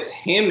thing with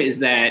him is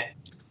that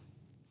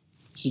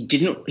he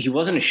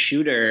wasn't a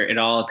shooter at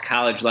all at the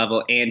college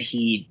level, and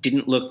he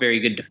didn't look very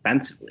good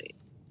defensively.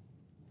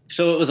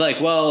 So it was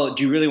like, well,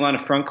 do you really want a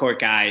front court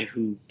guy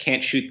who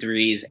can't shoot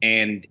threes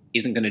and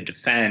isn't going to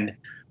defend?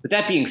 With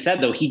that being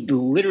said, though, he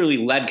literally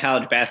led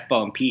college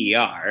basketball in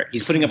PER.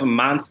 He's putting up a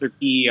monster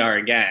PER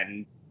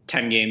again,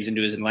 10 games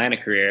into his Atlanta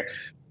career.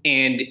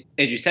 And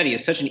as you said, he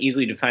has such an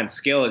easily defined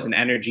skill as an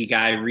energy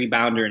guy,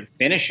 rebounder, and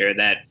finisher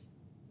that,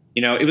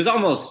 it was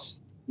almost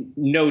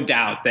no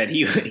doubt that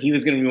he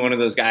was going to be one of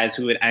those guys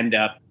who would end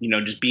up,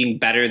 just being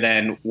better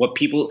than what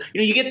people,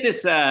 you get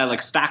this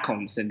like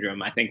Stockholm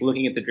syndrome, I think,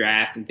 looking at the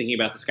draft and thinking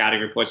about the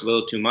scouting reports a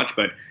little too much.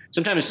 But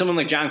sometimes someone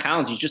like John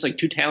Collins, he's just like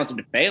too talented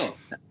to fail.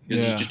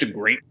 He's just a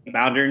great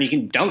rebounder and he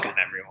can dunk on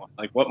everyone.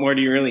 Like, what more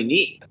do you really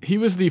need? He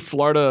was the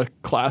Florida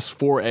Class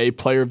 4A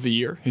Player of the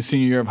Year his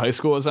senior year of high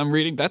school, as I'm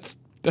reading. That's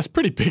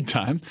pretty big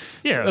time.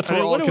 Yeah, so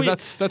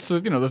that's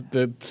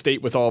the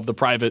state with all of the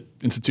private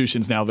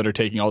institutions now that are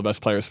taking all the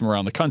best players from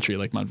around the country,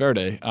 like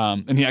Montverde.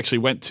 And he actually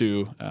went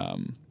to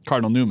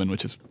Cardinal Newman,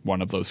 which is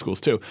one of those schools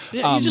too.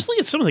 Yeah, you just look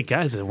at some of the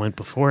guys that went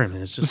before him.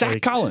 And it's just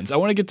Zach Collins. I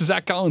want to get to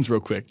Zach Collins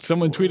real quick.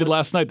 Someone tweeted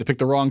last night they picked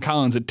the wrong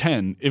Collins at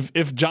 10.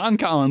 If John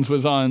Collins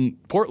was on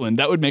Portland,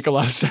 that would make a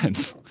lot of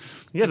sense.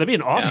 Yeah, that'd be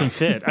an awesome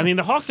fit. I mean,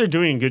 the Hawks are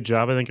doing a good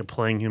job, I think, of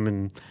playing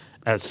him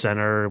as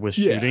center with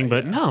shooting.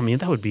 But no, I mean,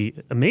 that would be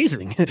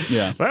amazing.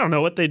 Yeah. But I don't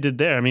know what they did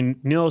there. I mean,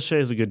 Neil O'Shea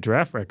has a good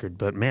draft record,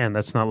 but man,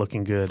 that's not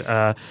looking good.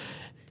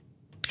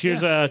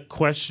 Here's a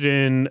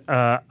question.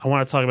 I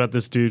want to talk about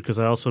this dude because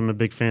I also am a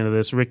big fan of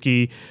this.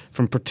 Ricky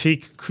from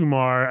Pratik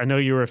Kumar. I know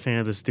you were a fan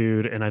of this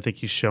dude, and I think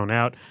he's shown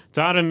out.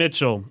 Donovan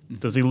Mitchell.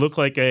 Does he look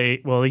like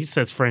he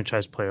says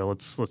franchise player.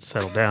 Let's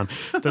settle down.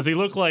 Does he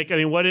look like,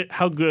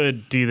 how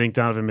good do you think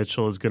Donovan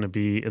Mitchell is going to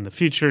be in the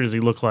future? Does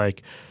he look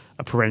like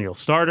a perennial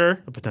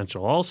starter, a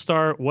potential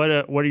all-star? What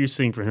are you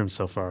seeing for him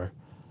so far?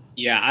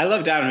 Yeah, I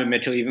love Donovan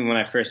Mitchell even when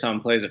I first saw him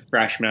play as a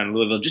freshman on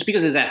Louisville, just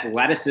because his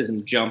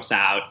athleticism jumps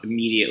out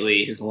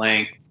immediately, his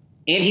length.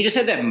 And he just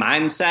had that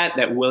mindset,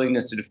 that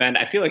willingness to defend.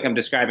 I feel like I'm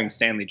describing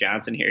Stanley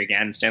Johnson here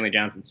again. Stanley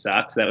Johnson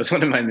sucks. That was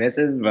one of my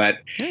misses, but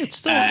it's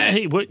still,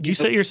 what you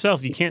said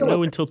yourself, you can't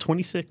know until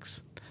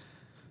 26.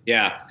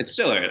 Yeah, it's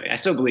still early. I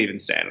still believe in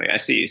Stanley. I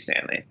see you,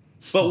 Stanley.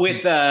 But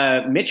with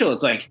Mitchell,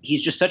 it's like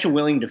he's just such a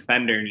willing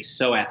defender and he's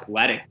so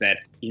athletic that,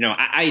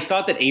 I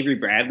thought that Avery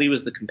Bradley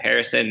was the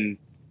comparison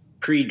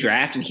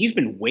pre-draft, and he's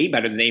been way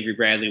better than Avery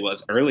Bradley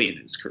was early in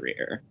his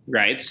career,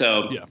 right?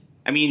 So, yeah.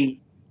 I mean,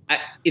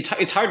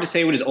 it's hard to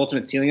say what his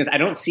ultimate ceiling is. I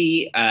don't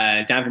see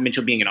Donovan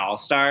Mitchell being an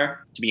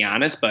all-star, to be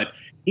honest, but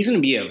he's going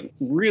to be a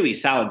really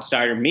solid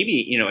starter,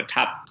 maybe, a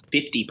top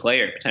 50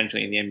 player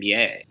potentially in the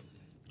NBA.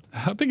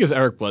 How big is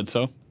Eric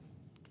Bledsoe?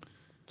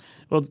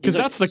 Well, because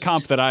that's the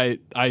comp that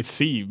I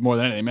see more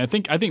than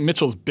anything. I think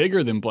Mitchell's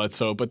bigger than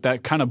Bledsoe, but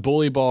that kind of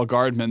bully ball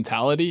guard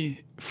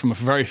mentality from a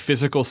very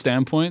physical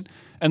standpoint.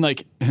 And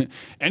like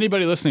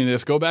anybody listening to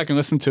this, go back and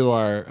listen to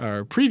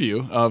our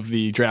preview of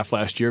the draft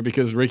last year,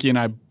 because Ricky and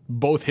I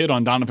both hit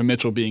on Donovan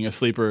Mitchell being a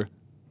sleeper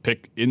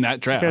pick in that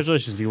draft.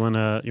 Congratulations! You want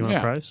a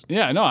prize?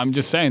 Yeah, no, I'm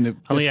just saying that.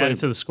 I'll add it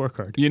to the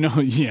scorecard.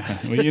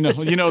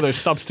 There's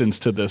substance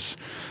to this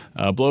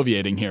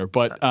bloviating here,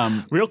 but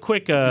real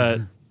quick.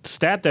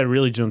 Stat that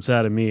really jumps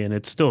out at me, and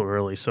it's still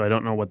early, so I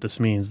don't know what this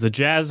means. The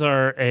Jazz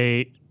are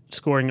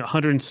scoring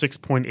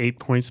 106.8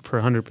 points per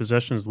 100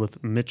 possessions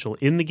with Mitchell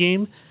in the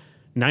game,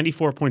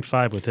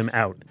 94.5 with him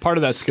out. Part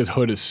of that's because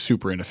Hood is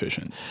super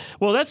inefficient.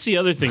 Well, that's the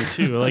other thing,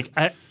 too.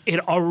 It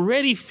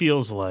already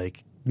feels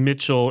like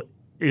Mitchell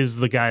is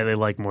the guy they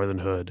like more than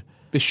Hood.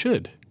 They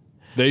should.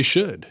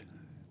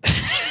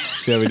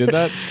 See how we did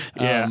that?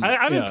 Yeah,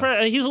 I'm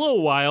impressed. He's a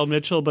little wild,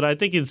 Mitchell, but I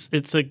think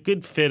it's a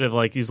good fit of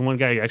like he's one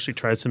guy who actually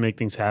tries to make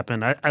things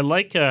happen. I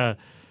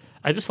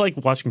just like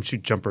watching him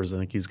shoot jumpers. I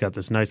think he's got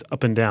this nice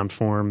up and down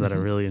form that I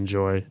really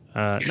enjoy.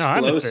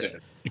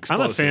 Explosive.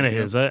 explosive. I'm a fan of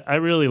his. I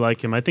really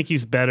like him. I think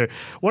he's better.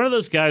 One of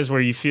those guys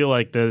where you feel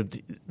like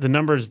the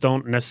numbers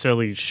don't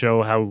necessarily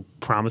show how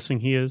promising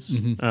he is.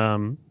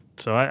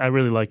 So I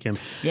really like him.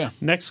 Yeah.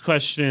 Next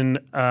question.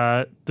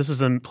 This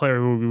is a player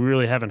who we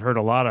really haven't heard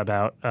a lot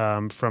about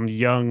from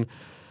Young.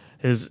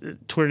 His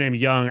Twitter name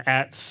Young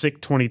at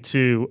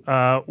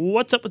Sick22.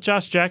 What's up with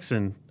Josh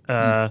Jackson?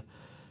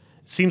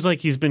 Seems like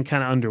he's been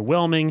kind of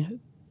underwhelming.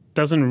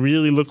 Doesn't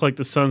really look like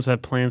the Suns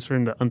have plans for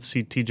him to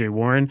unseat TJ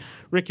Warren.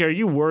 Ricky, are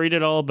you worried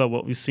at all about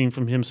what we've seen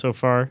from him so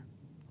far?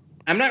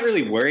 I'm not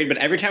really worried, but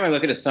every time I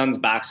look at a Suns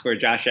box score,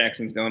 Josh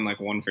Jackson's going like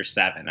 1 for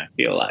 7, I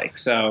feel like.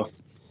 So,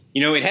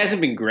 it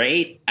hasn't been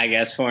great, I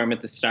guess, for him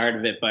at the start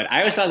of it, but I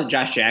always thought that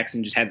Josh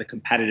Jackson just had the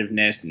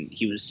competitiveness, and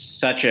he was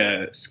such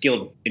a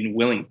skilled and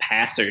willing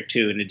passer,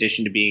 too, in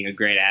addition to being a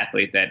great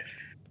athlete, that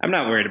I'm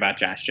not worried about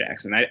Josh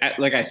Jackson. I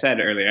like I said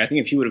earlier, I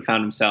think if he would have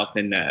found himself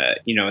in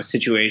a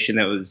situation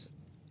that was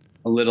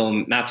a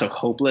little not so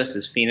hopeless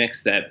as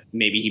Phoenix, that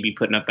maybe he'd be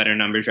putting up better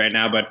numbers right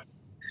now. But,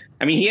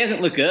 he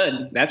hasn't looked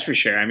good, that's for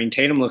sure.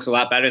 Tatum looks a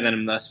lot better than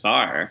him thus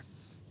far.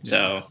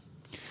 So,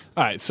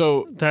 all right,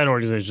 so that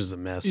organization is a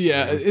mess.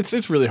 Yeah, man.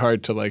 It's really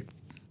hard to like.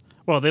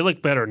 Well, they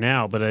look better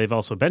now, but they've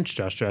also benched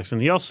Josh Jackson.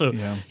 He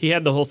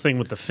had the whole thing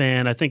with the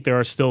fan. I think there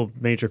are still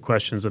major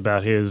questions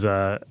about his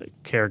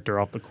character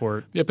off the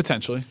court. Yeah,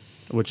 potentially.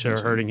 Which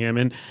are hurting him.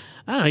 And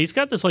I don't know, he's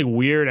got this like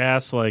weird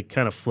ass like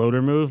kind of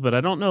floater move, but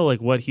I don't know like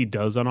what he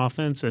does on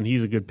offense. And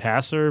he's a good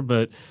passer,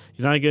 but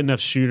he's not a good enough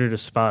shooter to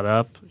spot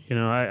up.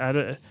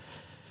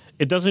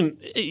 It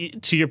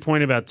doesn't. To your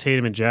point about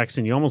Tatum and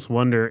Jackson, you almost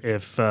wonder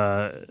if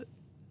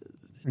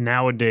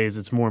nowadays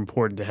it's more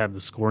important to have the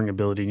scoring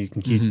ability and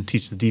you can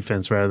teach the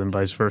defense rather than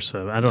vice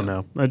versa. I don't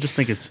know. I just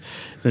think it's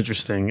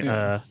interesting.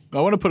 Yeah.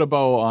 I want to put a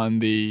bow on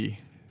the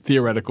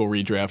theoretical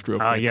redraft real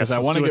quick because I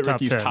want to get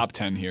Ricky's top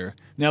 10 here.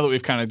 Now that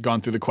we've kind of gone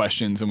through the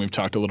questions and we've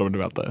talked a little bit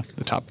about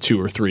the top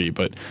 2 or 3.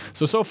 But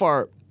so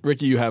far,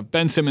 Ricky, you have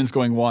Ben Simmons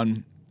going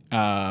 1,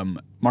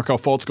 Markelle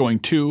Fultz going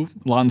 2,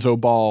 Lonzo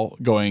Ball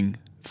going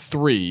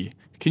 3.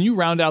 Can you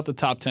round out the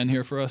top 10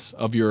 here for us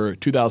of your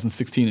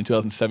 2016 and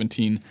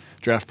 2017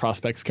 draft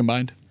prospects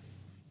combined?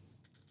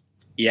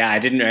 Yeah, I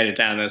didn't write it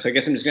down, though, so I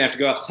guess I'm just going to have to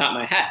go off the top of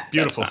my head.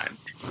 Beautiful.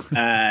 That's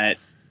fine.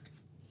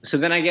 So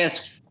then I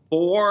guess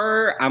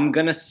 4, I'm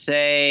going to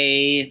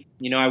say,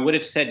 I would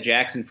have said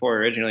Jackson 4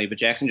 originally, but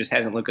Jackson just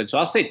hasn't looked good. So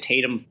I'll say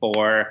Tatum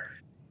 4.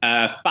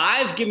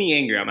 5, give me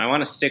Ingram. I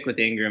want to stick with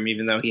Ingram,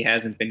 even though he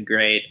hasn't been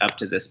great up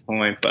to this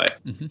point, but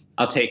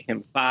I'll take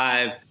him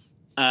 5.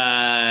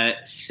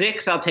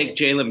 6, I'll take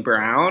Jaylen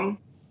Brown.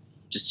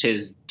 Just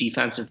his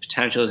defensive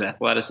potential, his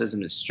athleticism,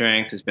 his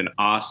strength has been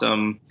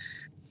awesome.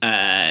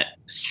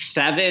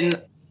 7,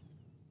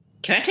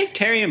 can I take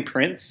Taurean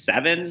Prince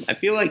 7? I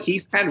feel like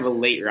he's kind of a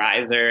late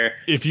riser.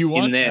 If you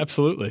want,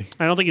 absolutely.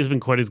 I don't think he's been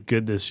quite as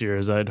good this year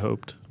as I'd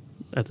hoped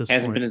at this point.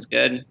 Hasn't been as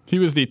good. He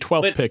was the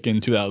 12th pick in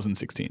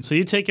 2016. So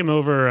you take him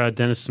over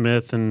Dennis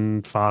Smith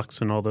and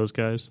Fox and all those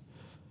guys?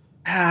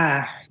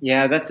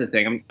 Yeah, that's the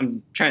thing.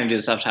 I'm trying to do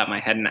this off the top of my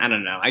head, and I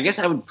don't know. I guess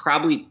I would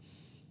probably...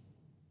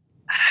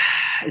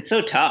 It's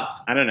so tough.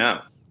 I don't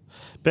know.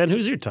 Ben,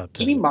 who's your top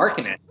 10? Give me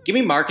Markkanen. Give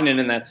me Markkanen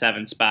in that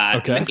 7 spot.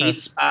 Okay. In the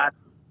 8 spot,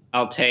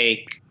 I'll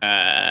take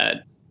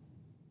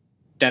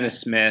Dennis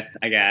Smith,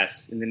 I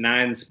guess. In the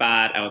 9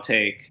 spot, I'll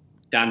take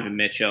Donovan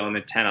Mitchell. In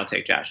the 10, I'll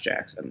take Josh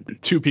Jackson.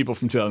 2 people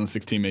from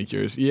 2016 make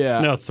yours. Yeah.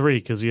 No, 3,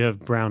 because you have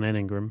Brown and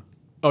Ingram.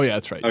 Oh, yeah,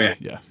 that's right. Oh, yeah.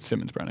 Yeah,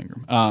 Simmons, Brown,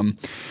 Ingram.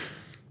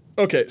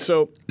 Okay,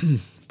 so all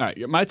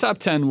right, my top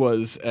 10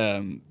 was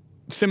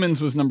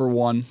Simmons was number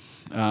 1.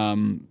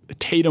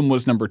 Tatum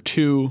was number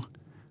 2.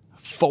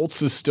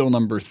 Fultz is still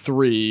number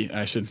 3.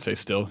 I shouldn't say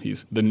still.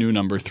 He's the new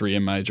number 3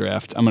 in my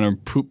draft. I'm going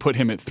to put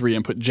him at 3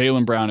 and put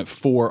Jaylen Brown at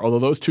 4, although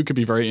those two could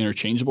be very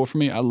interchangeable for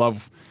me.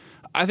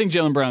 I think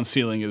Jaylen Brown's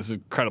ceiling is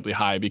incredibly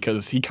high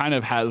because he kind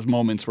of has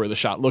moments where the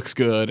shot looks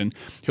good and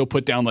he'll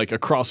put down like a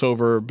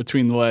crossover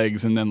between the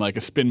legs and then like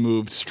a spin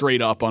move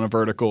straight up on a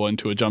vertical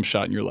into a jump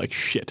shot, and you're like,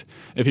 shit.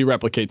 If he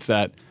replicates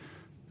that,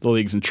 the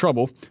league's in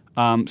trouble.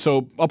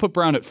 So I'll put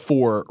Brown at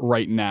 4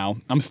 right now.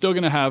 I'm still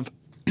going to have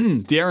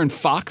De'Aaron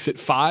Fox at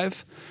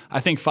 5. I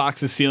think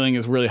Fox's ceiling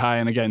is really high,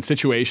 and again,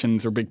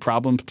 situations are big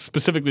problems,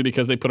 specifically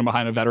because they put him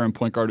behind a veteran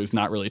point guard who's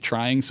not really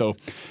trying. So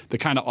the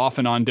kind of off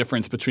and on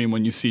difference between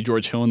when you see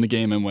George Hill in the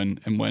game and when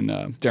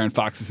De'Aaron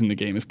Fox is in the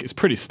game is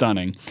pretty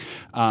stunning.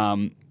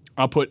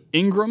 I'll put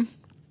Ingram,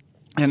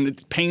 and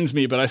it pains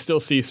me, but I still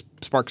see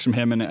sparks from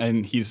him,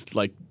 and he's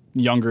like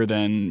younger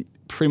than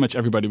pretty much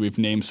everybody we've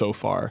named so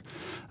far.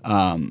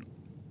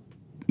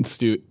 Let's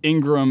do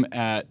Ingram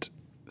at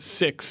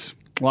 6.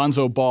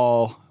 Lonzo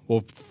Ball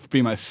will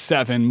be my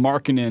 7.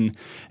 Markkanen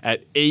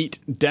at 8.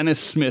 Dennis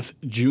Smith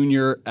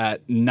Jr.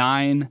 at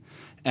 9.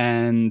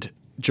 And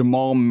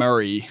Jamal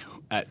Murray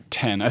at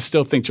 10. I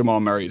still think Jamal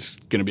Murray's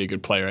going to be a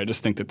good player. I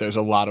just think that there's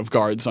a lot of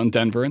guards on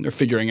Denver, and they're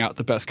figuring out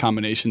the best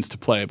combinations to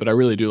play. But I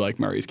really do like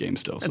Murray's game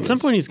still. So at some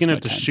point, he's going to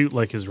have to shoot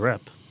like his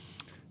rep.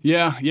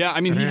 Yeah.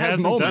 I mean, he has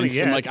hasn't done it moments.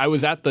 yet. And like, I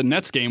was at the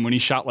Nets game when he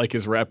shot like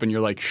his rep, and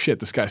you're like, shit,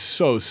 this guy's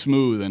so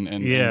smooth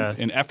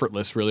and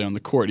effortless, really, on the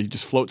court. He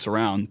just floats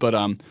around. But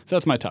so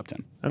that's my top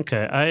 10.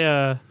 Okay,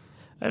 I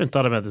haven't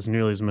thought about this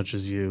nearly as much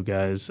as you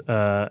guys,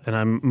 and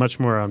I'm much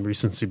more on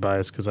recency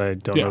bias because I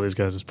don't know these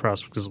guys as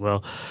prospects as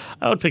well.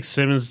 I would pick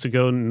Simmons to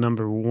go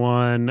number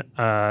 1,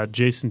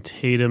 Jason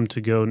Tatum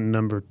to go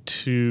number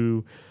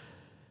 2.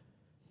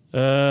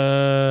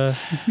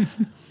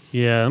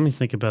 Yeah, let me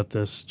think about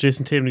this.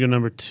 Jason Tatum to go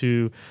number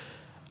 2.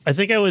 I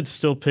think I would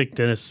still pick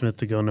Dennis Smith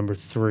to go number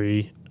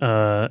 3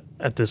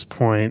 at this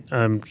point.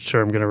 I'm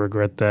sure I'm going to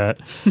regret that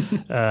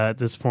at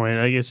this point.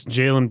 I guess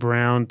Jaylen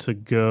Brown to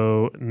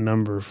go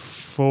number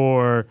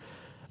 4.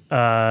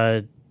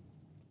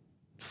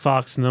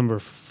 Fox number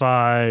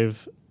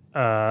 5.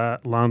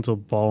 Lonzo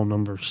Ball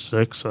number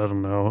 6. I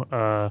don't know.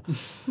 I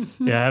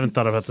haven't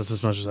thought about this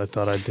as much as I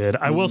thought I did.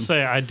 I will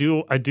say I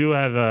do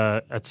have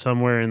at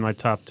somewhere in my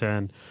top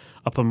 10.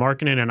 I'll put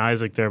Markkanen and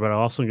Isaac there, but I'm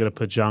also going to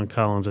put John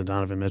Collins and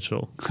Donovan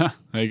Mitchell. There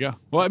you go.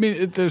 Well, I mean,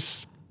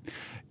 it's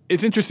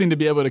interesting to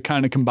be able to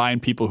kind of combine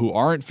people who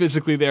aren't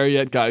physically there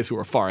yet, guys who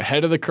are far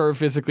ahead of the curve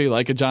physically,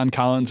 like a John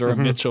Collins or a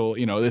Mitchell.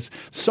 You know, there's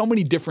so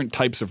many different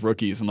types of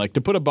rookies. And like,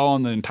 to put a bow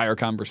on the entire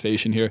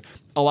conversation here,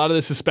 a lot of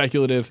this is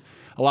speculative.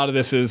 A lot of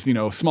this is,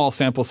 small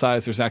sample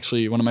size. There's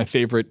actually one of my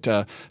favorite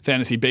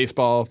fantasy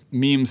baseball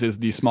memes is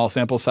the small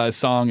sample size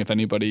song. If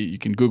anybody, you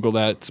can Google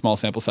that, small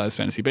sample size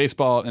fantasy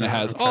baseball. And it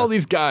has all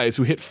these guys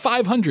who hit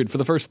 500 for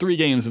the first 3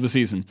 games of the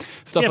season.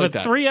 Stuff like that.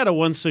 Yeah, but 3 out of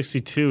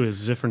 162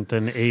 is different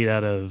than 8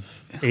 out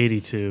of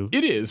 82.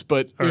 It is,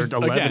 but or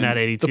 11 out of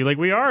 82. Like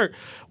we are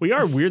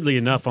weirdly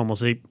enough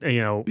almost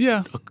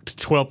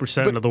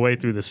 12% of the way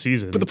through the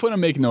season. But the point I'm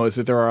making though is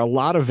that there are a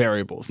lot of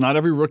variables. Not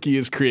every rookie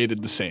is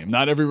created the same.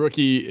 Not every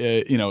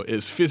rookie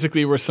is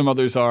physically where some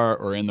others are,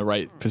 or in the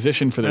right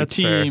position for their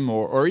team,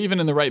 or even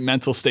in the right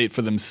mental state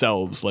for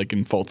themselves, like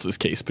in Fultz's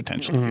case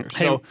potentially here.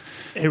 So,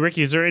 hey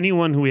Ricky, is there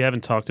anyone who we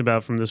haven't talked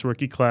about from this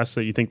rookie class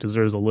that you think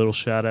deserves a little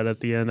shout out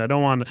at the end? I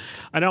don't want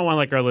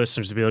like our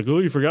listeners to be like, oh,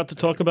 you forgot to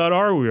talk about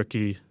our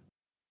rookie.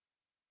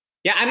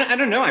 Yeah, I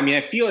don't know. I mean,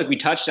 I feel like we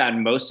touched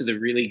on most of the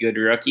really good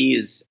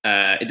rookies.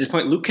 At this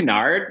point, Luke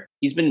Kennard,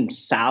 he's been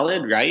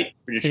solid, right?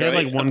 For Detroit. He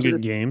had like one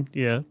good game.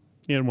 Yeah.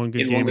 He had one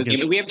good game.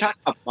 We haven't talked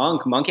about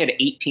Monk. Monk had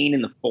 18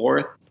 in the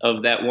 4th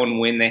of that one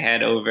win they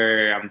had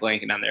over, I'm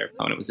blanking on their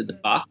opponent. Was it the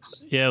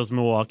Bucks? Yeah, it was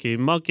Milwaukee.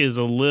 Monk is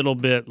a little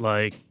bit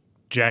like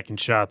jacking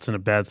shots in a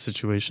bad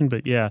situation,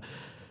 but yeah.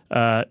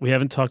 We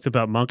haven't talked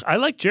about Monk. I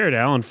like Jared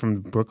Allen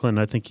from Brooklyn.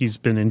 I think he's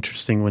been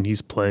interesting when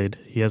he's played.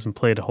 He hasn't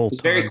played a whole ton.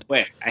 He's very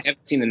quick. I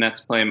haven't seen the Nets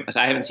play him.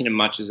 I haven't seen him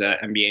much as an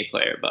NBA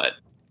player, but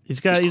his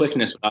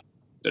quickness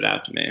stood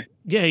out to me.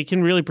 Yeah, he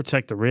can really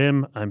protect the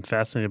rim. I'm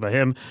fascinated by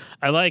him.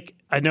 I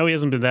know he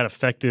hasn't been that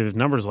effective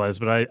numbers-wise,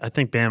 but I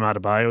think Bam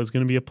Adebayo is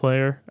going to be a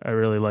player. I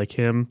really like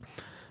him.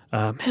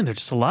 Man, there's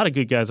just a lot of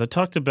good guys. I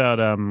talked about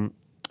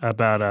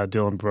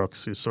Dylan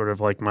Brooks, who's sort of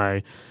like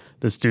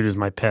this dude is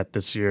my pet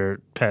this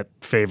year, pet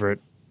favorite.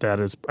 That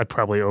is, I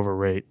probably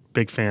overrate.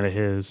 Big fan of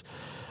his.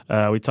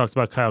 We talked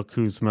about Kyle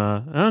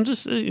Kuzma. And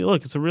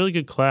look, it's a really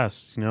good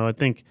class. I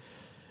think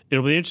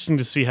it'll be interesting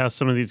to see how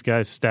some of these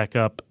guys stack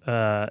up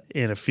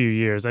in a few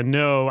years. I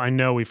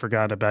know we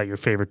forgot about your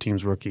favorite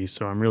team's rookies,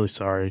 so I'm really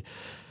sorry,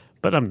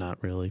 but I'm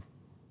not really.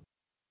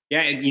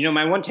 Yeah, and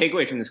my one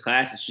takeaway from this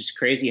class is just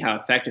crazy how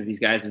effective these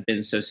guys have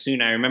been so soon.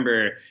 I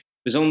remember it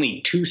was only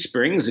 2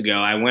 springs ago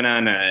I went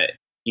on a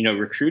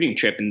recruiting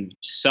trip and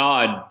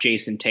saw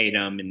Jason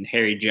Tatum and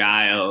Harry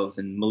Giles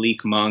and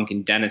Malik Monk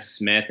and Dennis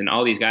Smith and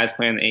all these guys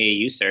play on the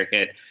AAU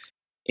circuit.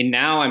 And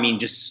now,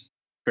 just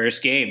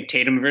first game,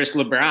 Tatum versus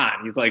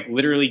LeBron. He's like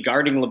literally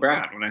guarding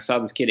LeBron. When I saw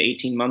this kid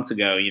 18 months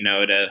ago,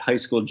 at a high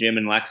school gym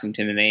in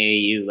Lexington in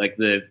AAU, like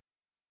the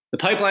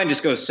pipeline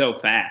just goes so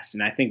fast.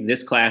 And I think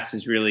this class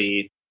has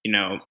really,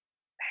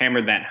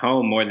 hammered that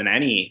home more than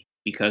any,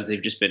 because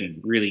they've just been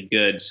really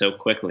good so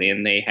quickly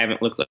and they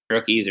haven't looked like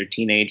rookies or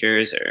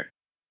teenagers or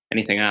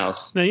anything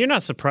else. Now, you're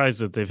not surprised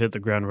that they've hit the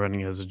ground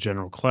running as a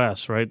general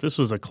class, right? This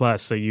was a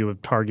class that you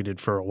have targeted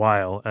for a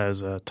while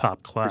as a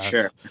top class. For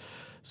sure.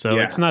 So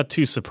It's not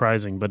too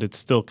surprising, but it's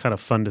still kind of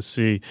fun to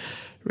see.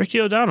 Ricky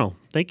O'Donnell,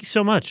 thank you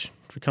so much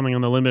for coming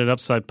on the Limited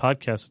Upside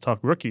podcast to talk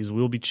rookies.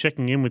 We'll be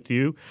checking in with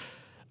you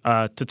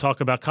to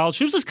talk about college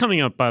hoops. Is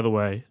coming up, by the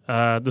way,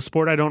 the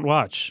sport I don't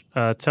watch.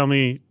 Tell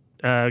me,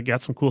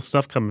 got some cool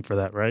stuff coming for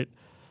that, right?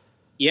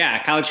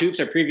 Yeah, College Hoops,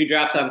 our preview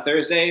drops on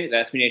Thursday, the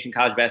SB Nation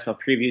College Basketball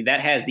Preview.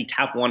 That has the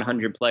top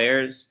 100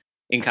 players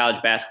in college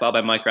basketball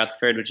by Mike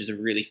Rutherford, which is a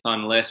really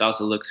fun list.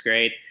 Also looks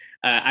great.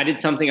 I did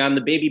something on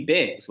the baby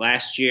bigs.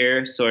 Last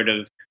year, sort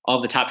of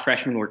all the top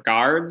freshmen were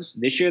guards.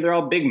 This year, they're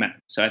all big men.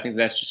 So I think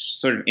that's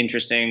just sort of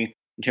interesting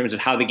in terms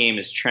of how the game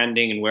is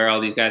trending and where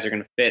all these guys are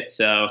going to fit.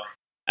 So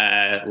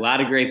a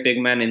lot of great big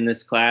men in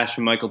this class,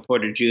 from Michael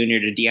Porter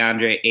Jr. to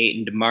DeAndre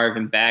Ayton to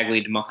Marvin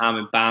Bagley to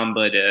Mohamed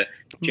Bamba to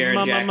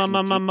Jaren Jackson.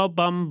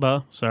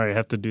 Bamba. Sorry, I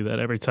have to do that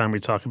every time we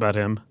talk about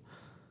him.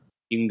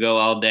 You can go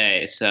all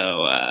day. So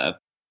a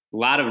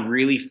lot of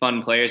really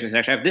fun players in this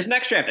next draft. This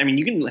next draft,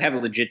 you can have a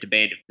legit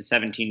debate if the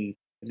 17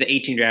 the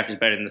 18 draft is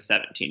better than the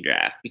 17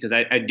 draft, because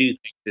I do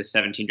think this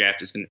 17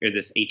 draft is going to, or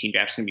this 18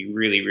 draft is going to be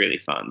really, really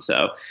fun.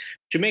 So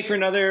should make for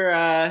another,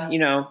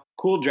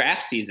 cool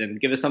draft season.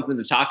 Give us something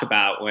to talk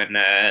about when,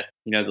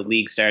 the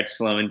league starts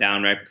slowing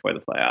down right before the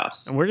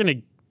playoffs. And we're going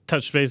to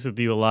touch base with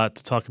you a lot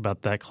to talk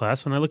about that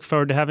class. And I look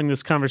forward to having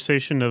this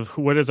conversation of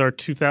what is our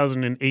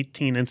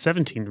 2018 and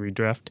 17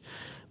 redraft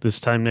this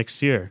time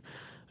next year.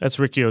 That's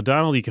Ricky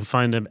O'Donnell. You can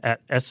find him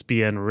at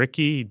SBN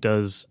Ricky. He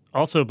does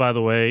also, by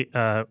the way,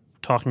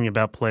 talking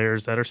about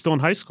players that are still in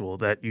high school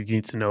that you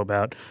need to know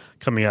about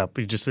coming up.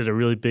 He just did a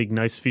really big,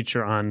 nice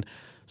feature on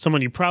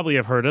someone you probably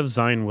have heard of,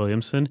 Zion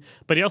Williamson.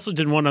 But he also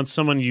did one on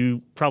someone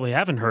you probably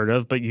haven't heard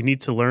of, but you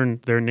need to learn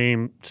their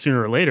name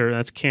sooner or later.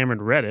 That's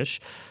Cameron Reddish.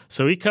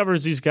 So he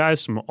covers these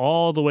guys from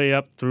all the way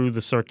up through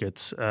the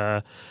circuits.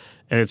 And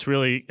it's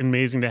really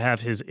amazing to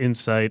have his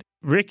insight.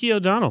 Ricky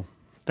O'Donnell,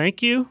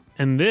 thank you.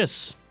 And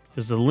this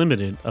is the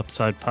Limited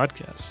Upside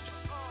Podcast.